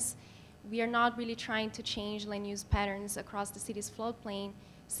advance, we are not really trying to change land use patterns across the city's floodplain,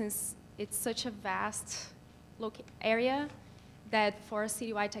 since it's such a vast area that for a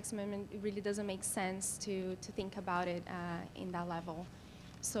citywide text amendment, it really doesn't make sense to think about it in that level.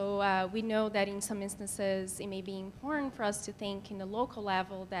 So we know that in some instances, it may be important for us to think in the local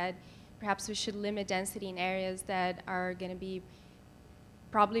level that perhaps we should limit density in areas that are going to be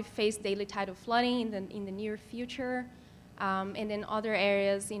probably face daily tidal flooding in the near future, and then other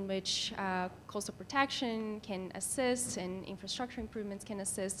areas in which coastal protection can assist and infrastructure improvements can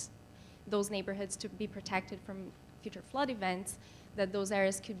assist those neighborhoods to be protected from future flood events, that those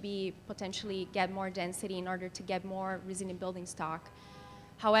areas could be potentially get more density in order to get more resilient building stock.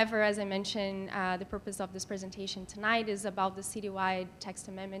 However, as I mentioned, the purpose of this presentation tonight is about the citywide text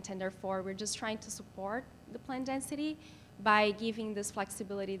amendment, and therefore we're just trying to support the planned density by giving this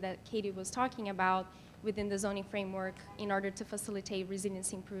flexibility that Katie was talking about within the zoning framework in order to facilitate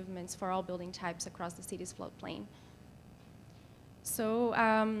resiliency improvements for all building types across the city's floodplain. So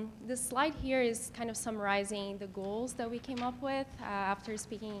this slide here is kind of summarizing the goals that we came up with after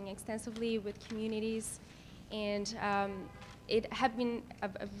speaking extensively with communities. And it had been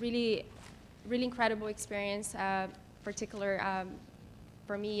a really incredible experience, particular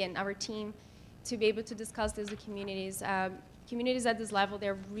for me and our team, to be able to discuss this with communities. Communities at this level,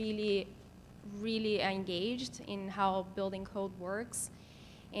 they're really engaged in how building code works.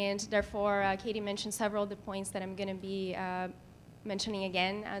 And therefore, Katie mentioned several of the points that I'm going to be mentioning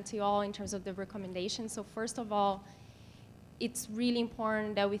again to you all in terms of the recommendations. So first of all, it's really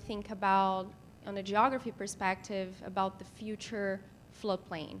important that we think about, on a geography perspective, about the future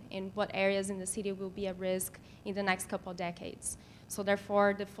floodplain and what areas in the city will be at risk in the next couple of decades. So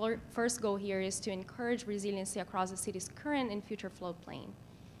therefore, the first goal here is to encourage resiliency across the city's current and future floodplain.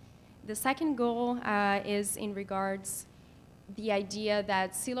 The second goal is in regards the idea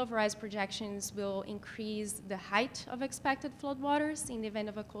that sea level rise projections will increase the height of expected floodwaters in the event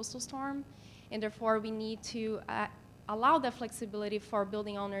of a coastal storm, and therefore we need to allow the flexibility for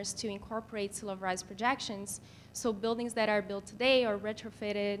building owners to incorporate sea level rise projections, so buildings that are built today or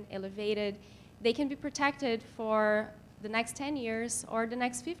retrofitted, elevated, they can be protected for the next 10 years or the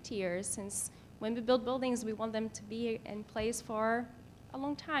next 50 years, since when we build buildings, we want them to be in place for a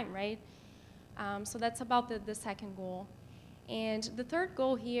long time, right? So that's about the second goal. And the third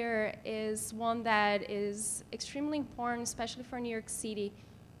goal here is one that is extremely important, especially for New York City.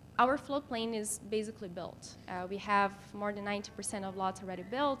 Our floodplain is basically built. We have more than 90% of lots already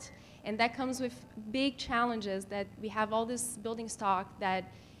built, and that comes with big challenges that we have all this building stock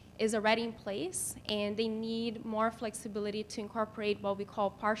that is already in place, and they need more flexibility to incorporate what we call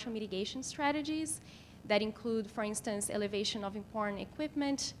partial mitigation strategies that include, for instance, elevation of important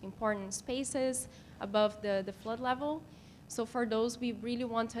equipment, important spaces above the flood level. So for those, we really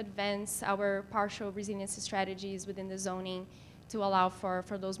want to advance our partial resiliency strategies within the zoning to allow for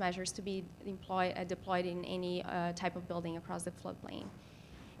those measures to be deployed in any type of building across the floodplain.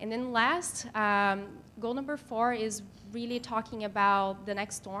 And then last, goal number 4 is really talking about the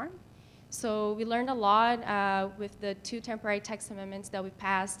next storm. So we learned a lot with the 2 temporary text amendments that we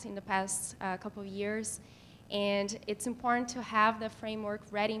passed in the past couple of years. And it's important to have the framework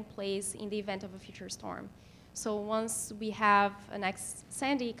ready in place in the event of a future storm. So once we have a next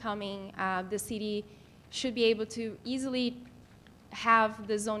Sandy coming, the city should be able to easily have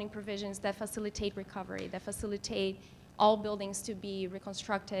the zoning provisions that facilitate recovery, that facilitate all buildings to be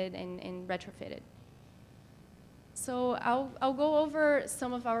reconstructed and retrofitted. So I'll go over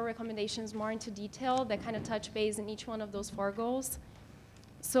some of our recommendations more into detail that kind of touch base in each one of those 4 goals.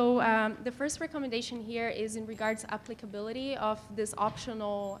 So the first recommendation here is in regards to applicability of this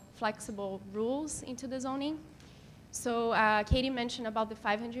optional flexible rules into the zoning. So Katie mentioned about the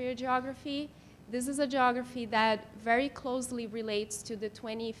 500-year geography. This is a geography that very closely relates to the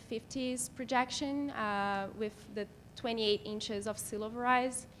 2050s projection with the 28 inches of sea level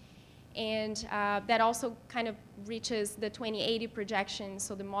rise. And that also kind of reaches the 2080 projections,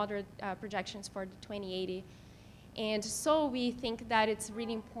 so the moderate projections for the 2080. And so we think that it's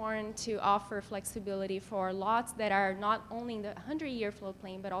really important to offer flexibility for lots that are not only in the 100-year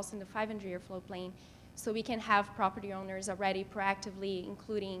floodplain, but also in the 500-year floodplain, so we can have property owners already proactively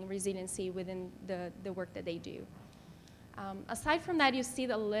including resiliency within the work that they do. Aside from that, you see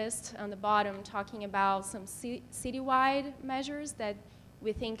the list on the bottom talking about some citywide measures that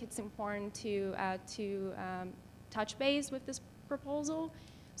we think it's important to touch base with this proposal.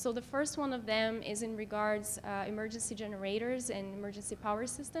 So the first one of them is in regards emergency generators and emergency power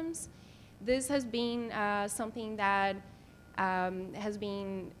systems. This has been something that has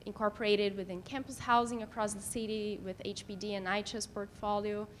been incorporated within campus housing across the city with HPD and IHS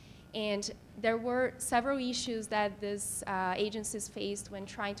portfolio. And there were several issues that these agencies faced when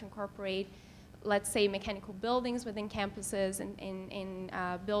trying to incorporate, let's say, mechanical buildings within campuses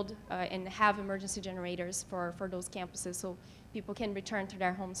and build and have emergency generators for those campuses so people can return to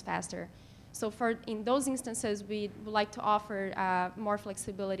their homes faster. So in those instances, we would like to offer more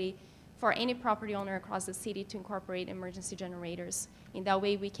flexibility for any property owner across the city to incorporate emergency generators. In that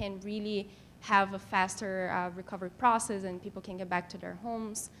way, we can really have a faster recovery process and people can get back to their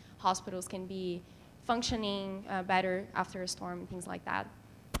homes. Hospitals can be functioning better after a storm and things like that.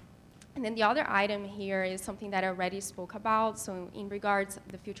 And then the other item here is something that I already spoke about. So in regards to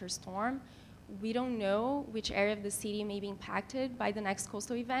the future storm, we don't know which area of the city may be impacted by the next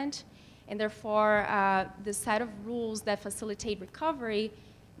coastal event. And therefore, the set of rules that facilitate recovery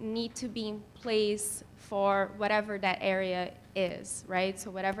need to be in place for whatever that area is, right?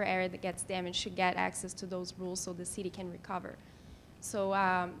 So whatever area that gets damaged should get access to those rules so the city can recover. So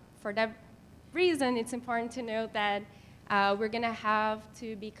for that reason, it's important to note that we're going to have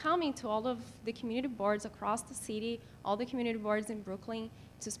to be coming to all of the community boards across the city, all the community boards in Brooklyn,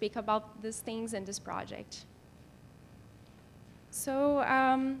 to speak about these things and this project. So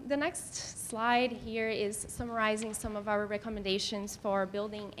the next slide here is summarizing some of our recommendations for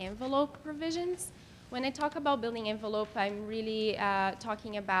building envelope provisions. When I talk about building envelope, I'm really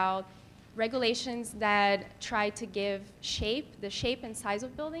talking about regulations that try to give the shape and size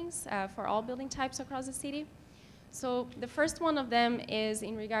of buildings for all building types across the city. So the first one of them is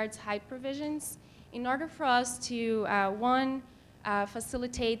in regards to height provisions. In order for us to,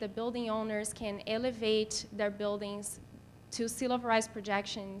 facilitate that building owners can elevate their buildings to sea level rise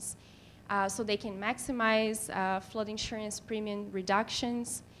projections so they can maximize flood insurance premium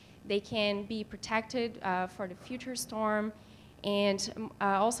reductions. They can be protected for the future storm. And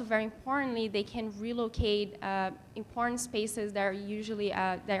also very importantly, they can relocate important spaces that are usually,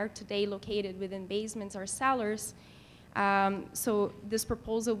 that are today located within basements or cellars. So this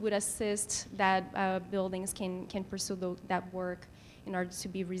proposal would assist that buildings can pursue that work in order to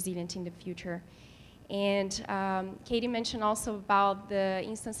be resilient in the future. And Katie mentioned also about the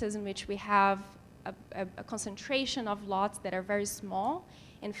instances in which we have a concentration of lots that are very small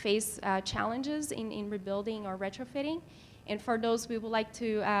and face challenges in rebuilding or retrofitting. And for those, we would like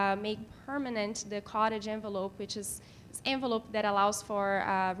to make permanent the cottage envelope, which is this envelope that allows for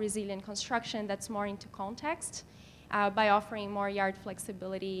resilient construction that's more into context by offering more yard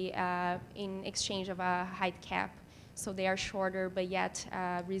flexibility in exchange of a height cap. So they are shorter, but yet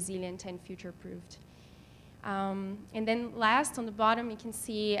resilient and future-proofed. And then last, on the bottom, you can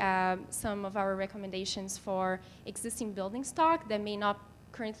see some of our recommendations for existing building stock that may not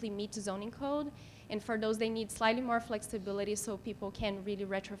currently meet the zoning code. And for those, they need slightly more flexibility so people can really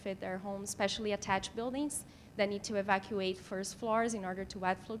retrofit their homes, especially attached buildings that need to evacuate first floors in order to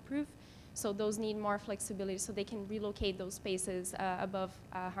wet flow proof. So those need more flexibility so they can relocate those spaces above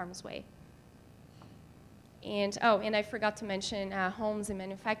harm's way. And, oh, and I forgot to mention homes in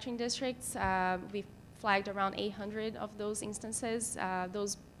manufacturing districts. We've flagged around 800 of those instances.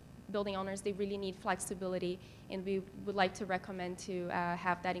 Those building owners, they really need flexibility, and we would like to recommend to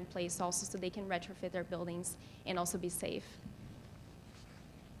have that in place also so they can retrofit their buildings and also be safe.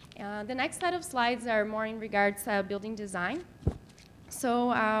 The next set of slides are more in regards to building design.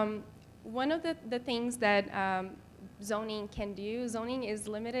 So one of the things that zoning can do, zoning is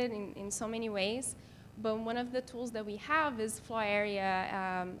limited in so many ways, but one of the tools that we have is floor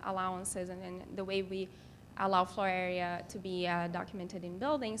area allowances and the way we allow floor area to be documented in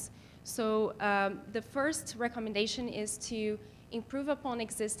buildings. So the first recommendation is to improve upon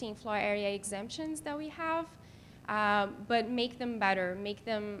existing floor area exemptions that we have, but make them better, make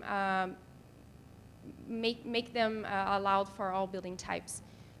them allowed for all building types.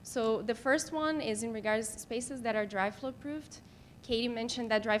 So the first one is in regards to spaces that are dry flow proofed. Katie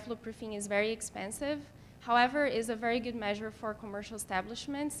mentioned that dry flow proofing is very expensive. However, is a very good measure for commercial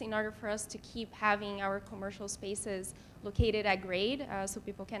establishments in order for us to keep having our commercial spaces located at grade so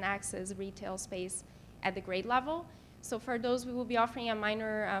people can access retail space at the grade level. So for those, we will be offering a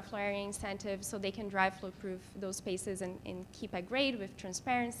minor floor area incentive so they can dry flow proof those spaces and keep at grade with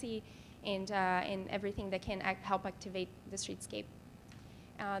transparency and everything that can help activate the streetscape.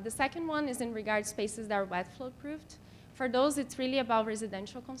 The second one is in regards to spaces that are wet flow proofed. For those, it's really about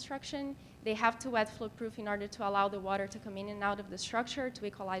residential construction. They have to wet flow proof in order to allow the water to come in and out of the structure to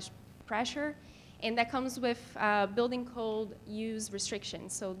equalize pressure. And that comes with building code use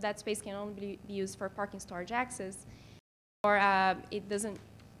restrictions. So that space can only be used for parking storage access, or it doesn't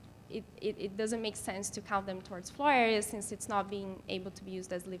make sense to count them towards floor areas since it's not being able to be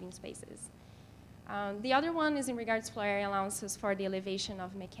used as living spaces. The other one is in regards to floor area allowances for the elevation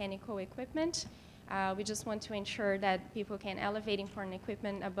of mechanical equipment. We just want to ensure that people can elevate important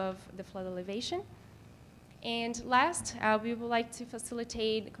equipment above the flood elevation. And last, we would like to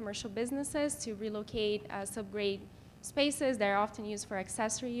facilitate commercial businesses to relocate subgrade spaces that are often used for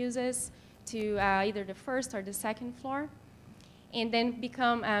accessory uses to either the first or the second floor, and then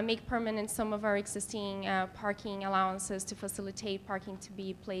make permanent some of our existing parking allowances to facilitate parking to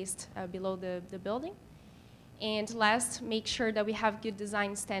be placed below the building. And last, make sure that we have good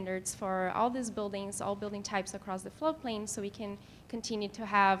design standards for all these buildings, all building types across the floodplain, so we can continue to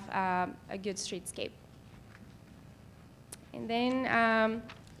have a good streetscape. And then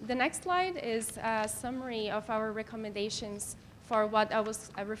the next slide is a summary of our recommendations for what I was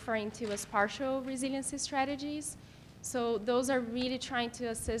referring to as partial resiliency strategies. So those are really trying to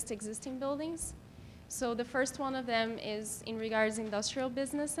assist existing buildings. So the first one of them is in regards to industrial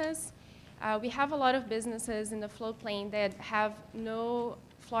businesses. We have a lot of businesses in the floodplain that have no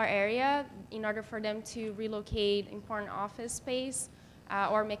floor area in order for them to relocate important office space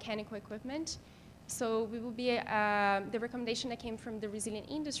or mechanical equipment. So we will be, the recommendation that came from the Resilient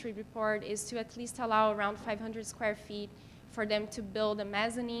Industry report is to at least allow around 500 square feet for them to build a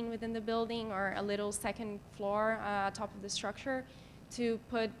mezzanine within the building or a little second floor atop of the structure to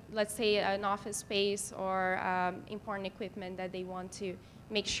put, let's say, an office space or important equipment that they want to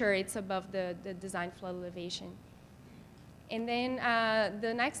make sure it's above the design flood elevation. And then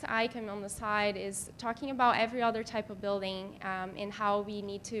the next icon on the side is talking about every other type of building and how we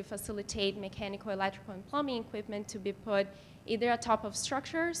need to facilitate mechanical, electrical, and plumbing equipment to be put either atop of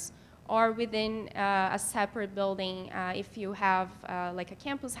structures or within a separate building if you have like a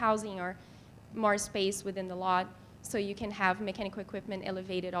campus housing or more space within the lot, so you can have mechanical equipment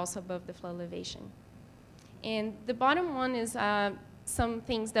elevated also above the flood elevation. And the bottom one is some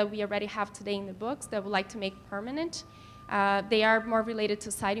things that we already have today in the books that we'd like to make permanent. They are more related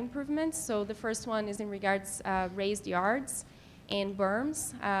to site improvements. So the first one is in regards raised yards and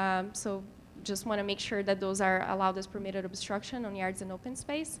berms. So just want to make sure that those are allowed as permitted obstruction on yards and open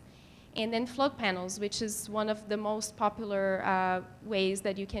space. And then flood panels, which is one of the most popular ways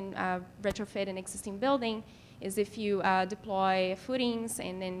that you can retrofit an existing building, is if you deploy footings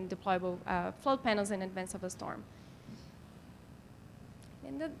and then deployable flood panels in advance of a storm.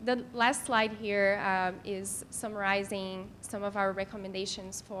 And the last slide here is summarizing some of our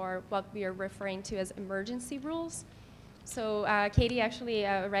recommendations for what we are referring to as emergency rules. So Katie actually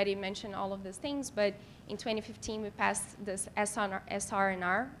already mentioned all of these things, but in 2015 we passed this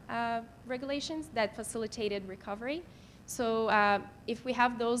SR&R regulations that facilitated recovery. So if we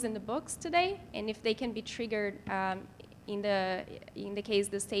have those in the books today, and if they can be triggered in the case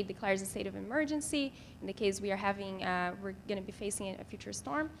the state declares a state of emergency, in the case we are having, we're going to be facing a future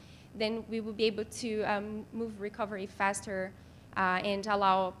storm, then we will be able to move recovery faster and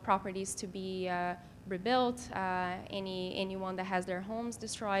allow properties to be rebuilt. Anyone that has their homes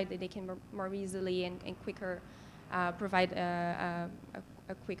destroyed, that they can more easily and quicker provide a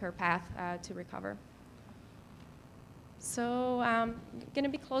quicker path to recover. So I'm going to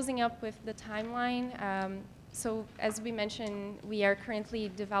be closing up with the timeline. So as we mentioned, we are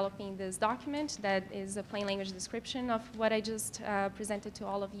currently developing this document that is a plain language description of what I just presented to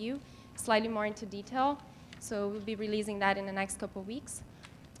all of you, slightly more into detail. So we'll be releasing that in the next couple of weeks.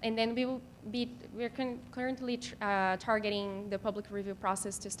 And then we're currently targeting the public review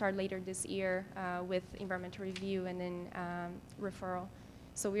process to start later this year with environmental review and then referral.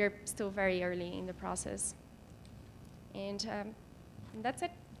 So we are still very early in the process. And that's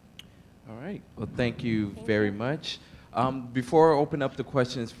it. All right. Well, thank you very much. Before I open up the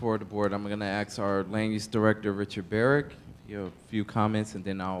questions for the board, I'm going to ask our Land Use Director, Richard Barrick, you know, a few comments, and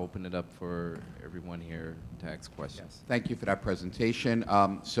then I'll open it up for everyone here to ask questions. Yes. Thank you for that presentation.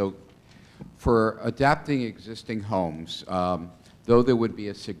 So for adapting existing homes, though there would be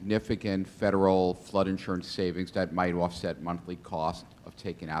a significant federal flood insurance savings that might offset monthly cost of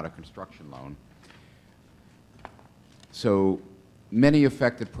taking out a construction loan, so many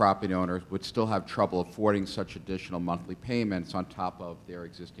affected property owners would still have trouble affording such additional monthly payments on top of their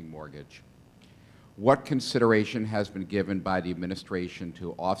existing mortgage. What consideration has been given by the administration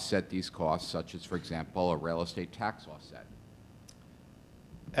to offset these costs, such as, for example, a real estate tax offset?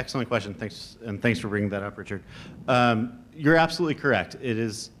 Excellent question. Thanks, and thanks for bringing that up, Richard. You're absolutely correct.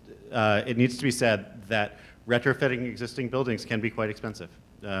 It needs to be said that retrofitting existing buildings can be quite expensive.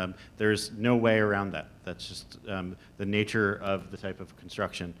 There's no way around that. That's just the nature of the type of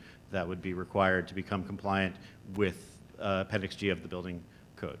construction that would be required to become compliant with Appendix G of the building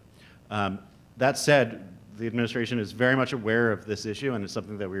code. That said, the administration is very much aware of this issue, and it's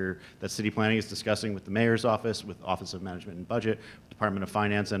something that city planning is discussing with the mayor's office, with Office of Management and Budget, Department of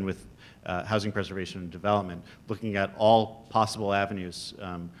Finance, and with Housing Preservation and Development, looking at all possible avenues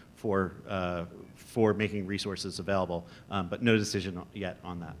for making resources available, but no decision yet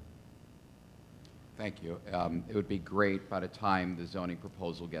on that. Thank you. It would be great by the time the zoning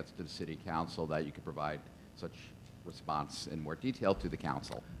proposal gets to the city council that you could provide such response in more detail to the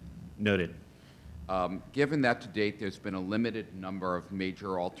council. Noted. Given that to date there's been a limited number of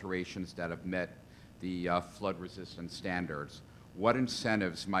major alterations that have met the flood resistance standards, what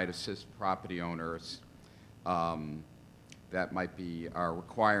incentives might assist property owners that might be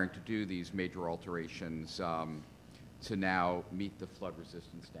requiring to do these major alterations to now meet the flood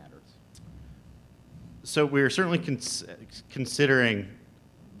resistance standards? So we're certainly considering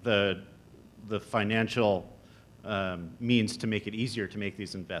the financial means to make it easier to make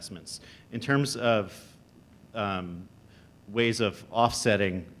these investments. In terms of ways of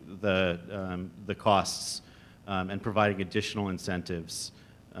offsetting the costs and providing additional incentives,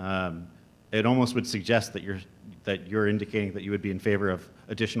 it almost would suggest that you're indicating that you would be in favor of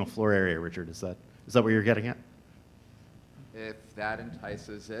additional floor area, Richard. Is that what you're getting at? If that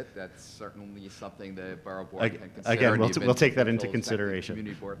entices it, that's certainly something the Borough Board can consider. Again, we'll take that into consideration.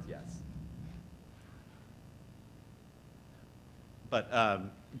 Community Board, yes.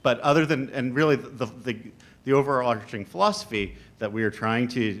 But other than, and really the overarching philosophy that we are trying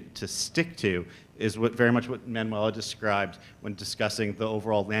to stick to is very much what Manuela described when discussing the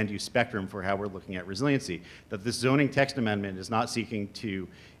overall land use spectrum for how we're looking at resiliency. That this zoning text amendment is not seeking to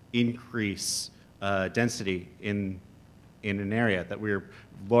increase density in an area, that we're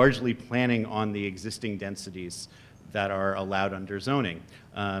largely planning on the existing densities that are allowed under zoning.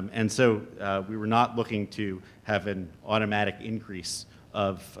 And so we were not looking to have an automatic increase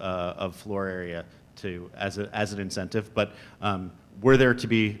of floor area as an incentive, but were there to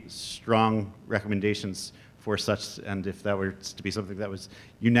be strong recommendations for such, and if that were to be something that was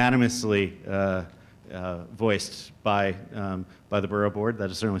unanimously voiced by the Borough Board,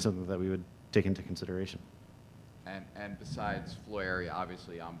 that is certainly something that we would take into consideration. And besides floor area,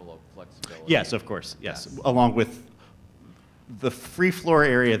 obviously envelope flexibility. Yes, of course, yes. Along with the free floor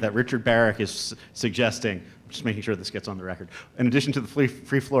area that Richard Barrick is suggesting, just making sure this gets on the record, in addition to the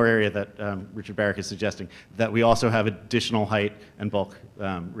free floor area that Richard Barrick is suggesting, that we also have additional height and bulk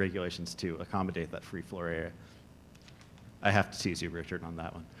regulations to accommodate that free floor area. I have to tease you, Richard, on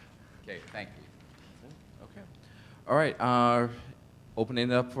that one. Okay, thank you. Okay. All right,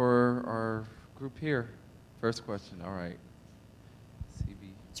 opening it up for our group here. First question, all right.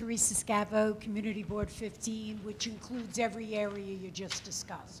 Teresa Scavo, Community Board 15, which includes every area you just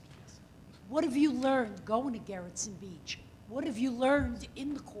discussed. What have you learned going to Gerritsen Beach? What have you learned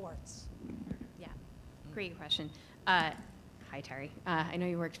in the courts? Yeah, great question. Hi, Terry. I know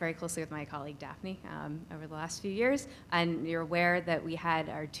you worked very closely with my colleague Daphne over the last few years, and you're aware that we had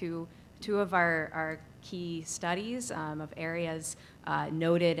our two of our key studies of areas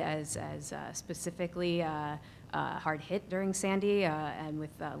noted as specifically hard hit during Sandy and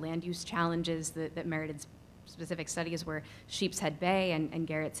with land use challenges that merited specific studies were Sheepshead Bay and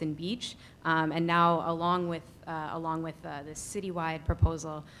Gerritsen Beach. And now along with this citywide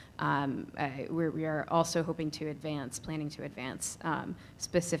proposal, we are also hoping to planning to advance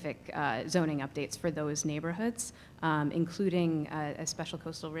specific zoning updates for those neighborhoods, including a special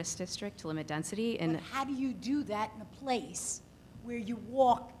coastal risk district to limit density. But how do you do that in a place where you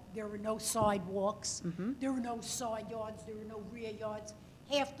walk, there are no sidewalks, there are no side yards, there are no rear yards?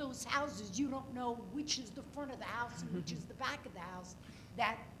 Half those houses, you don't know which is the front of the house and which is the back of the house.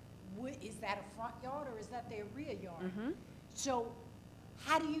 Is that a front yard or is that their rear yard? So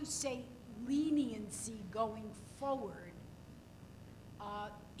how do you say leniency going forward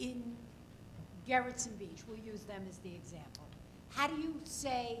in Gerritsen Beach? We'll use them as the example. How do you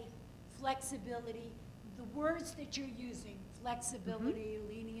say flexibility, the words that you're using, flexibility,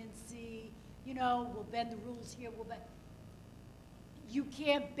 leniency, we'll bend the rules here, you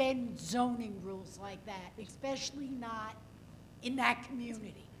can't bend zoning rules like that, especially not in that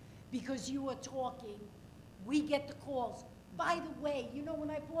community, because you are talking, we get the calls. By the way, when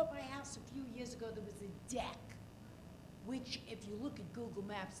I bought my house a few years ago, there was a deck, which if you look at Google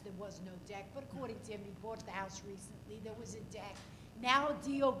Maps, there was no deck, but according to him, he bought the house recently, there was a deck. Now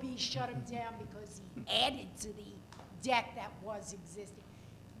DOB shut him down because he added to the deck that was existing.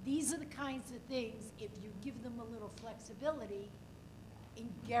 These are the kinds of things, if you give them a little flexibility, in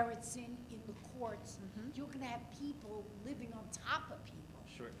Gerritsen, in the courts, you're going to have people living on top of people.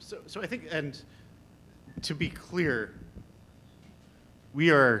 Sure. So I think, and to be clear, we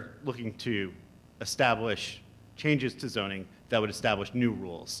are looking to establish changes to zoning that would establish new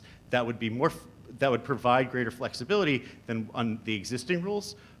rules. That would be that would provide greater flexibility than on the existing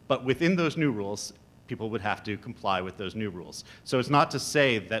rules, but within those new rules, people would have to comply with those new rules. So it's not to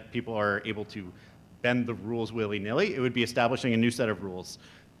say that people are able to bend the rules willy-nilly. It would be establishing a new set of rules.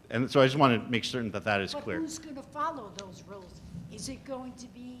 And so I just want to make certain that that is clear. But who's going to follow those rules? Is it going to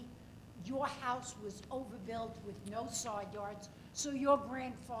be your house was overbuilt with no side yards, so you're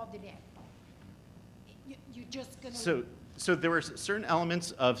grandfathered in? You're just going to... So there were certain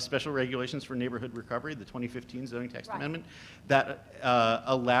elements of special regulations for neighborhood recovery, the 2015 zoning text amendment, that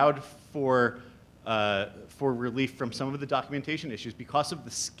allowed for relief from some of the documentation issues because of the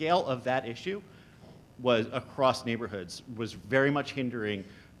scale of that issue was across neighborhoods, was very much hindering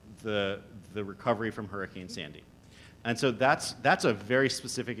the recovery from Hurricane Sandy. And so that's a very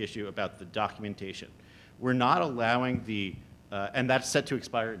specific issue about the documentation. We're not allowing and that's set to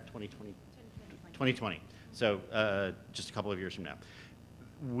expire in 2020. So just a couple of years from now.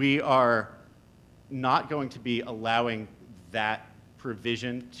 We are not going to be allowing that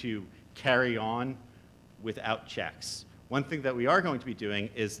provision to carry on without checks. One thing that we are going to be doing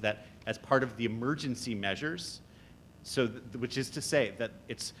is that as part of the emergency measures, which is to say that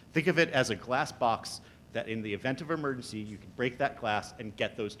think of it as a glass box that in the event of emergency, you can break that glass and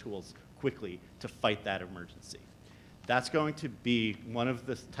get those tools quickly to fight that emergency. That's going to be one of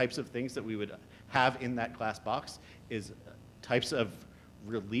the types of things that we would have in that glass box is types of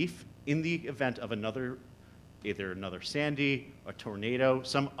relief in the event of either another Sandy, a tornado,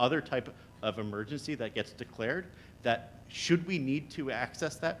 some other type of emergency that gets declared, that should we need to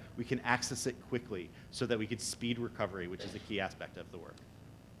access that, we can access it quickly so that we could speed recovery, which is the key aspect of the work.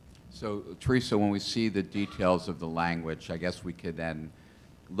 So, Teresa, when we see the details of the language, I guess we could then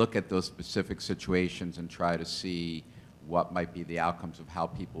look at those specific situations and try to see what might be the outcomes of how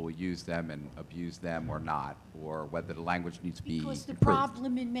people will use them and abuse them or not, or whether the language needs to be Because the improved.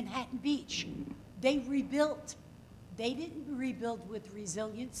 problem in Manhattan Beach, they rebuilt. They didn't rebuild with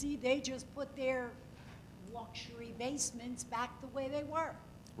resiliency. They just put their luxury basements back the way they were.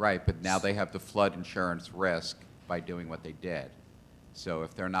 Right, but now they have the flood insurance risk by doing what they did. So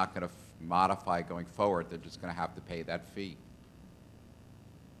if they're not going to modify going forward, they're just going to have to pay that fee.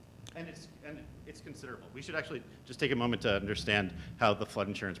 And it's considerable. We should actually just take a moment to understand how the flood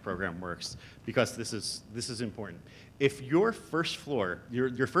insurance program works, because this is important. If your first floor,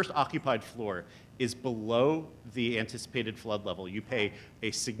 your first occupied floor is below the anticipated flood level, you pay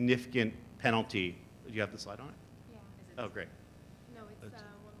a significant penalty. Do you have the slide on it? Yeah. Oh, great. No, it's one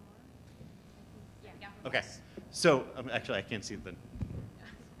more. Yeah. Okay. So actually, I can't see the.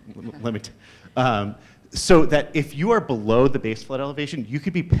 Let me. So that if you are below the base flood elevation, you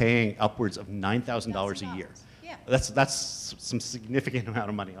could be paying upwards of $9,000 a year. Yeah. That's some significant amount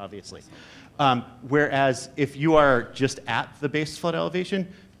of money, obviously. Whereas if you are just at the base flood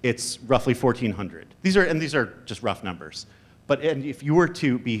elevation, it's roughly $1,400. These are just rough numbers. And if you were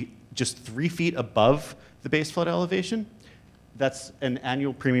to be just 3 feet above the base flood elevation, that's an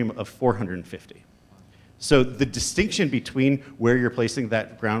annual premium of $450. So the distinction between where you're placing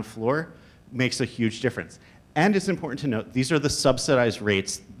that ground floor makes a huge difference. And it's important to note, these are the subsidized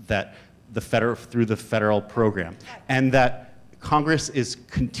rates that through the federal program, and that Congress is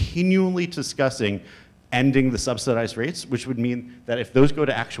continually discussing ending the subsidized rates, which would mean that if those go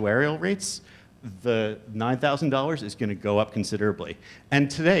to actuarial rates, the $9,000 is going to go up considerably.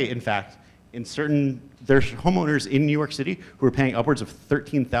 And today, in fact, there's homeowners in New York City who are paying upwards of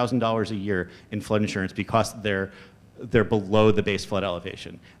 $13,000 a year in flood insurance because they're below the base flood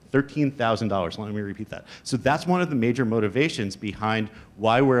elevation. $13,000, let me repeat that. So that's one of the major motivations behind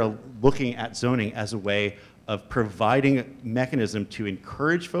why we're looking at zoning as a way of providing a mechanism to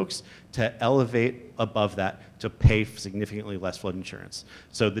encourage folks to elevate above that to pay significantly less flood insurance.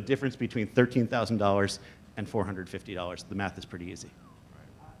 So the difference between $13,000 and $450, the math is pretty easy.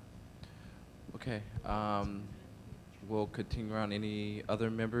 Okay. We'll continue around. Any other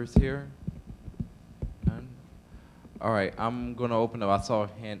members here? None? All right. I'm going to open up. I saw a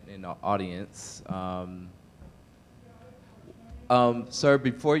hand in the audience. Sir,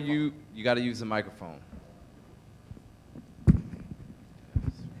 before you got to use the microphone.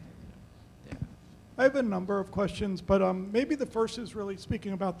 I have a number of questions, but maybe the first is really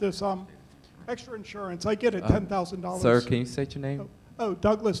speaking about this extra insurance. I get it, $10,000. Sir, can you state your name? Oh,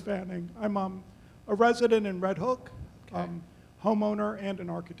 Douglas Fanning. I'm a resident in Red Hook, homeowner, and an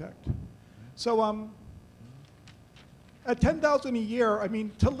architect. So at $10,000 a year, I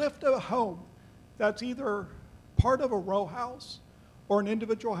mean, to lift a home that's either part of a row house or an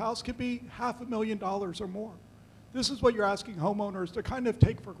individual house could be $500,000 or more. This is what you're asking homeowners to kind of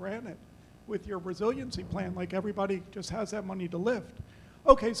take for granted. with your resiliency plan, like everybody just has that money to lift.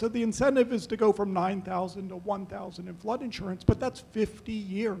 Okay, so the incentive is to go from $9,000 to $1,000 in flood insurance, but that's 50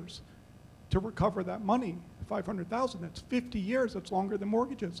 years to recover that money. $500,000, that's 50 years, that's longer than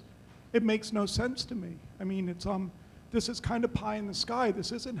mortgages. It makes no sense to me. I mean, this is kind of pie in the sky.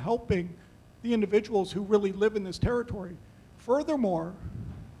 This isn't helping the individuals who really live in this territory. Furthermore,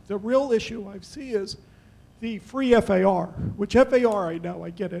 the real issue I see is the free FAR, which FAR, I know,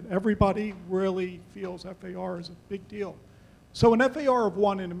 I get it. Everybody really feels FAR is a big deal. So an FAR of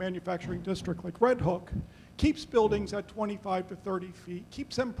 1 in a manufacturing district like Red Hook keeps buildings at 25 to 30 feet,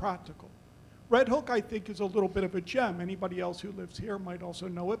 keeps them practical. Red Hook, I think, is a little bit of a gem. Anybody else who lives here might also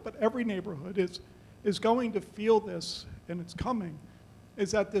know it, but every neighborhood is going to feel this, and it's coming,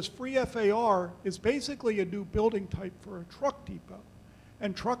 is that this free FAR is basically a new building type for a truck depot.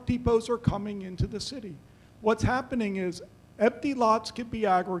 And truck depots are coming into the city. What's happening is empty lots can be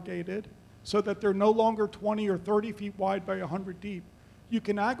aggregated so that they're no longer 20 or 30 feet wide by 100 deep. You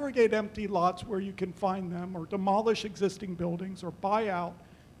can aggregate empty lots where you can find them or demolish existing buildings or buy out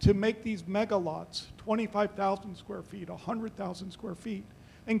to make these mega lots, 25,000 square feet, 100,000 square feet,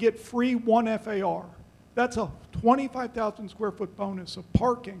 and get free 1 FAR. That's a 25,000 square foot bonus of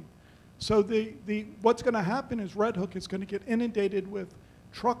parking. So what's going to happen is Red Hook is going to get inundated with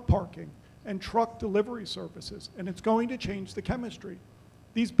truck parking and truck delivery services, and it's going to change the chemistry.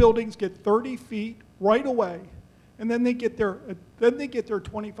 These buildings get 30 feet right away, and then they get their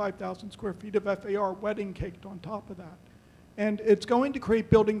 25,000 square feet of FAR wedding caked on top of that. And it's going to create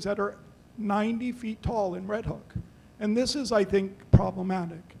buildings that are 90 feet tall in Red Hook. And this is, I think,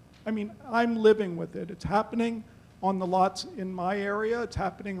 problematic. I mean, I'm living with it. It's happening on the lots in my area. It's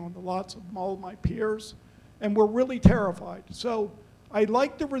happening on the lots of all of my peers. And we're really terrified. So I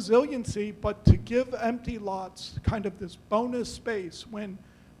like the resiliency, but to give empty lots kind of this bonus space when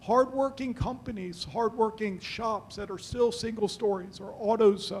hardworking companies, hardworking shops that are still single stories or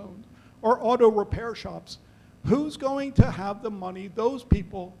auto zones or auto repair shops, who's going to have the money? Those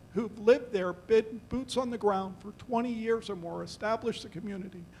people who've lived there, boots on the ground for 20 years or more, established the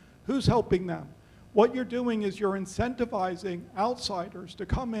community. Who's helping them? What you're doing is you're incentivizing outsiders to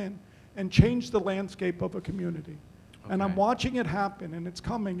come in and change the landscape of a community. Okay. And I'm watching it happen, and it's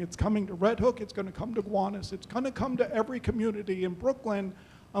coming. It's coming to Red Hook. It's going to come to Gowanus. It's going to come to every community in Brooklyn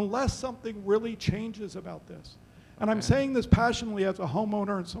unless something really changes about this. And I'm saying this passionately as a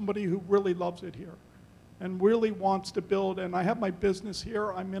homeowner and somebody who really loves it here and really wants to build. And I have my business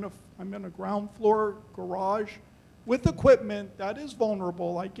here. I'm in a ground floor garage with equipment that is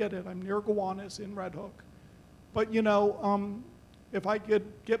vulnerable. I get it. I'm near Gowanus in Red Hook. But you know, if I could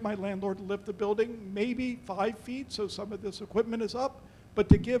get my landlord to lift the building, maybe 5 feet, so some of this equipment is up, but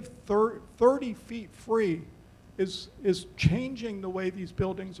to give 30 feet free is changing the way these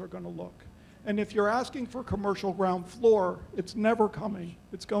buildings are going to look. And if you're asking for commercial ground floor, it's never coming.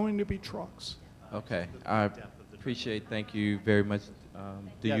 It's going to be trucks. Okay, I appreciate, thank you very much.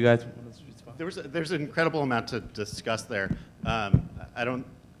 Do you guys want to respond? There's an incredible amount to discuss there. I don't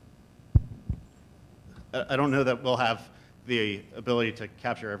know that we'll have the ability to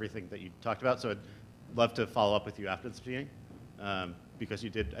capture everything that you talked about, so I'd love to follow up with you after this meeting, because you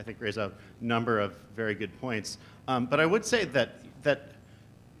did, I think, raise a number of very good points. But I would say that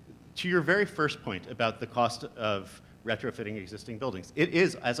to your very first point about the cost of retrofitting existing buildings, it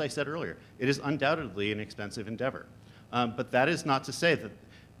is, as I said earlier, it is undoubtedly an expensive endeavor. But that is not to say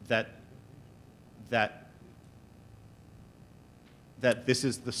that this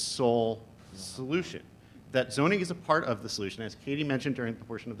is the sole solution. That zoning is a part of the solution, as Katie mentioned during the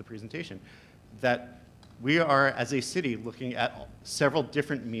portion of the presentation, that we are, as a city, looking at several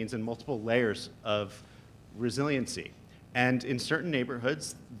different means and multiple layers of resiliency. And in certain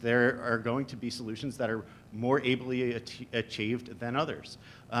neighborhoods, there are going to be solutions that are more ably achieved than others.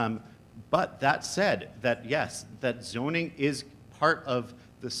 But that said, that yes, that zoning is part of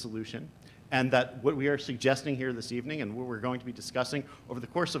the solution, and that what we are suggesting here this evening and what we're going to be discussing over the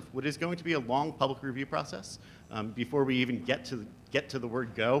course of what is going to be a long public review process before we even get to the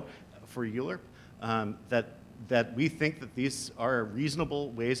word go for ULURP, that we think that these are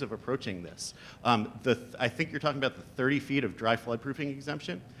reasonable ways of approaching this. I think you're talking about the 30 feet of dry floodproofing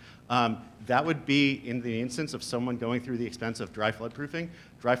exemption. That would be in the instance of someone going through the expense of dry floodproofing.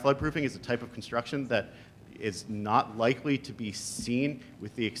 Dry floodproofing is a type of construction that is not likely to be seen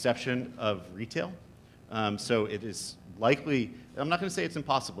with the exception of retail. So it is likely, I'm not going to say it's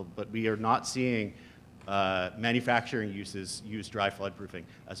impossible, but we are not seeing manufacturing uses use dry floodproofing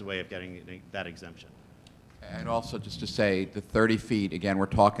as a way of getting that exemption. And also just to say, the 30 feet, again, we're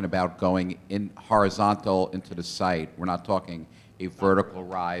talking about going in horizontal into the site. We're not talking a vertical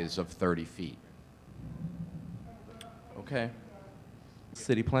rise of 30 feet. Okay.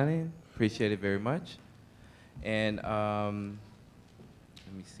 City planning, appreciate it very much. And let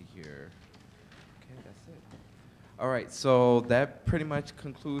me see here. Okay, that's it. All right, so that pretty much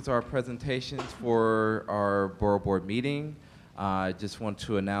concludes our presentations for our Borough Board meeting. I just want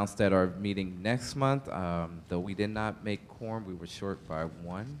to announce that our meeting next month, though we did not make quorum, we were short by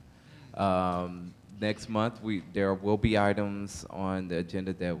one. Next month, there will be items on the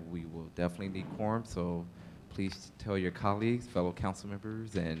agenda that we will definitely need quorum, so please tell your colleagues, fellow council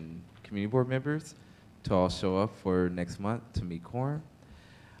members, and community board members to all show up for next month to meet quorum.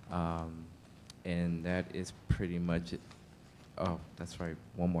 And that is pretty much it. Oh, that's right,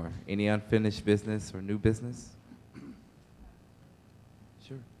 one more. Any unfinished business or new business?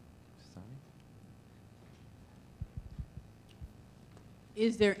 Sure. Sonny?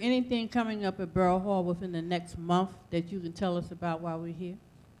 Is there anything coming up at Borough Hall within the next month that you can tell us about while we're here?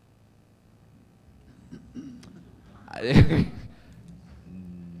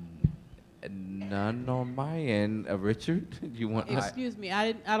 None on my end. Richard, you want? Excuse me,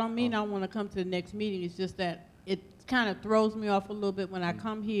 I don't mean I want to come to the next meeting. It's just that it kind of throws me off a little bit when I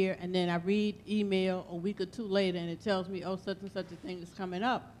come here and then I read email a week or two later and it tells me, oh, such and such a thing is coming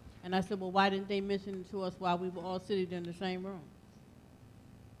up. And I said, well, why didn't they mention it to us while we were all sitting in the same room?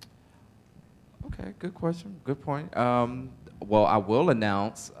 Okay, good question, good point. Well, I will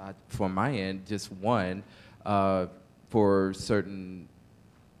announce from my end just one for certain.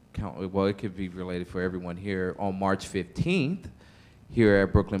 Well, it could be related for everyone here. On March 15th, here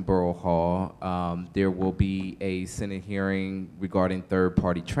at Brooklyn Borough Hall, there will be a Senate hearing regarding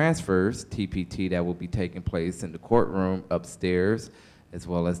third-party transfers, TPT, that will be taking place in the courtroom upstairs, as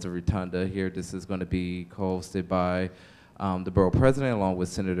well as the rotunda here. This is going to be co-hosted by the borough president, along with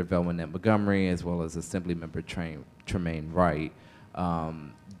Senator Velma Montgomery, as well as Assemblymember Tremaine Wright.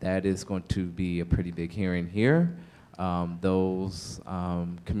 That is going to be a pretty big hearing here. Those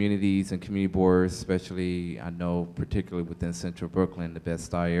communities and community boards, especially I know particularly within central Brooklyn, the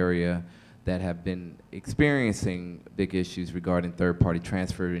Bed-Stuy area, that have been experiencing big issues regarding third-party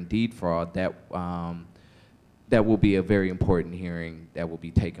transfer and deed fraud, that will be a very important hearing that will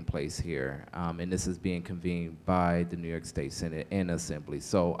be taking place here. And this is being convened by the New York State Senate and Assembly.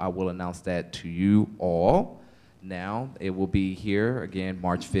 So I will announce that to you all now. It will be here again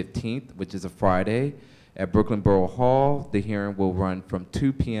March 15th, which is a Friday, at Brooklyn Borough Hall. The hearing will run from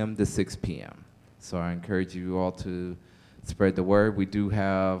 2 p.m. to 6 p.m. So I encourage you all to spread the word. We do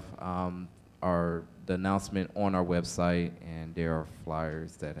have the announcement on our website, and there are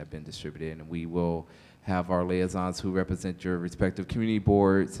flyers that have been distributed, and we will have our liaisons who represent your respective community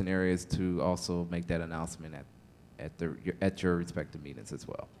boards and areas to also make that announcement at your respective meetings as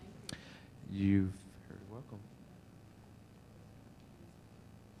well. You're very welcome.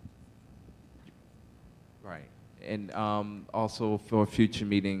 Right, and also for future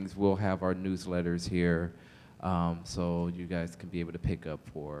meetings, we'll have our newsletters here, so you guys can be able to pick up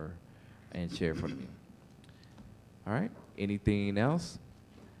for and share for me. All right, anything else?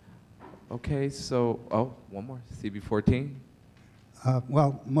 Okay, so, oh, one more, CB14.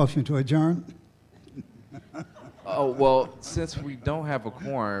 Well, motion to adjourn. Oh, well, since we don't have a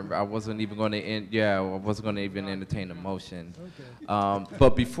quorum, I wasn't even going to I wasn't going to even entertain a motion. Okay.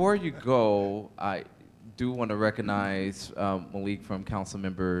 But before you go, I do want to recognize Malik from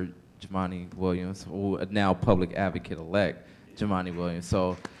Councilmember Jamani Williams, who now public advocate-elect Jamani Williams.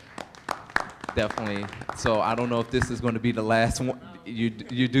 So definitely, so I don't know if this is going to be the last one you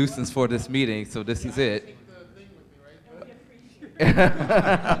do since for this meeting, so this is it.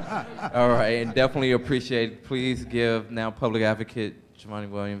 All right, and definitely appreciate, please give now public advocate Jamani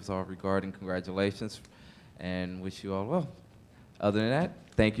Williams our regard and congratulations, and wish you all well. Other than that,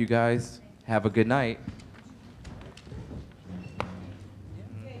 thank you guys. Have a good night.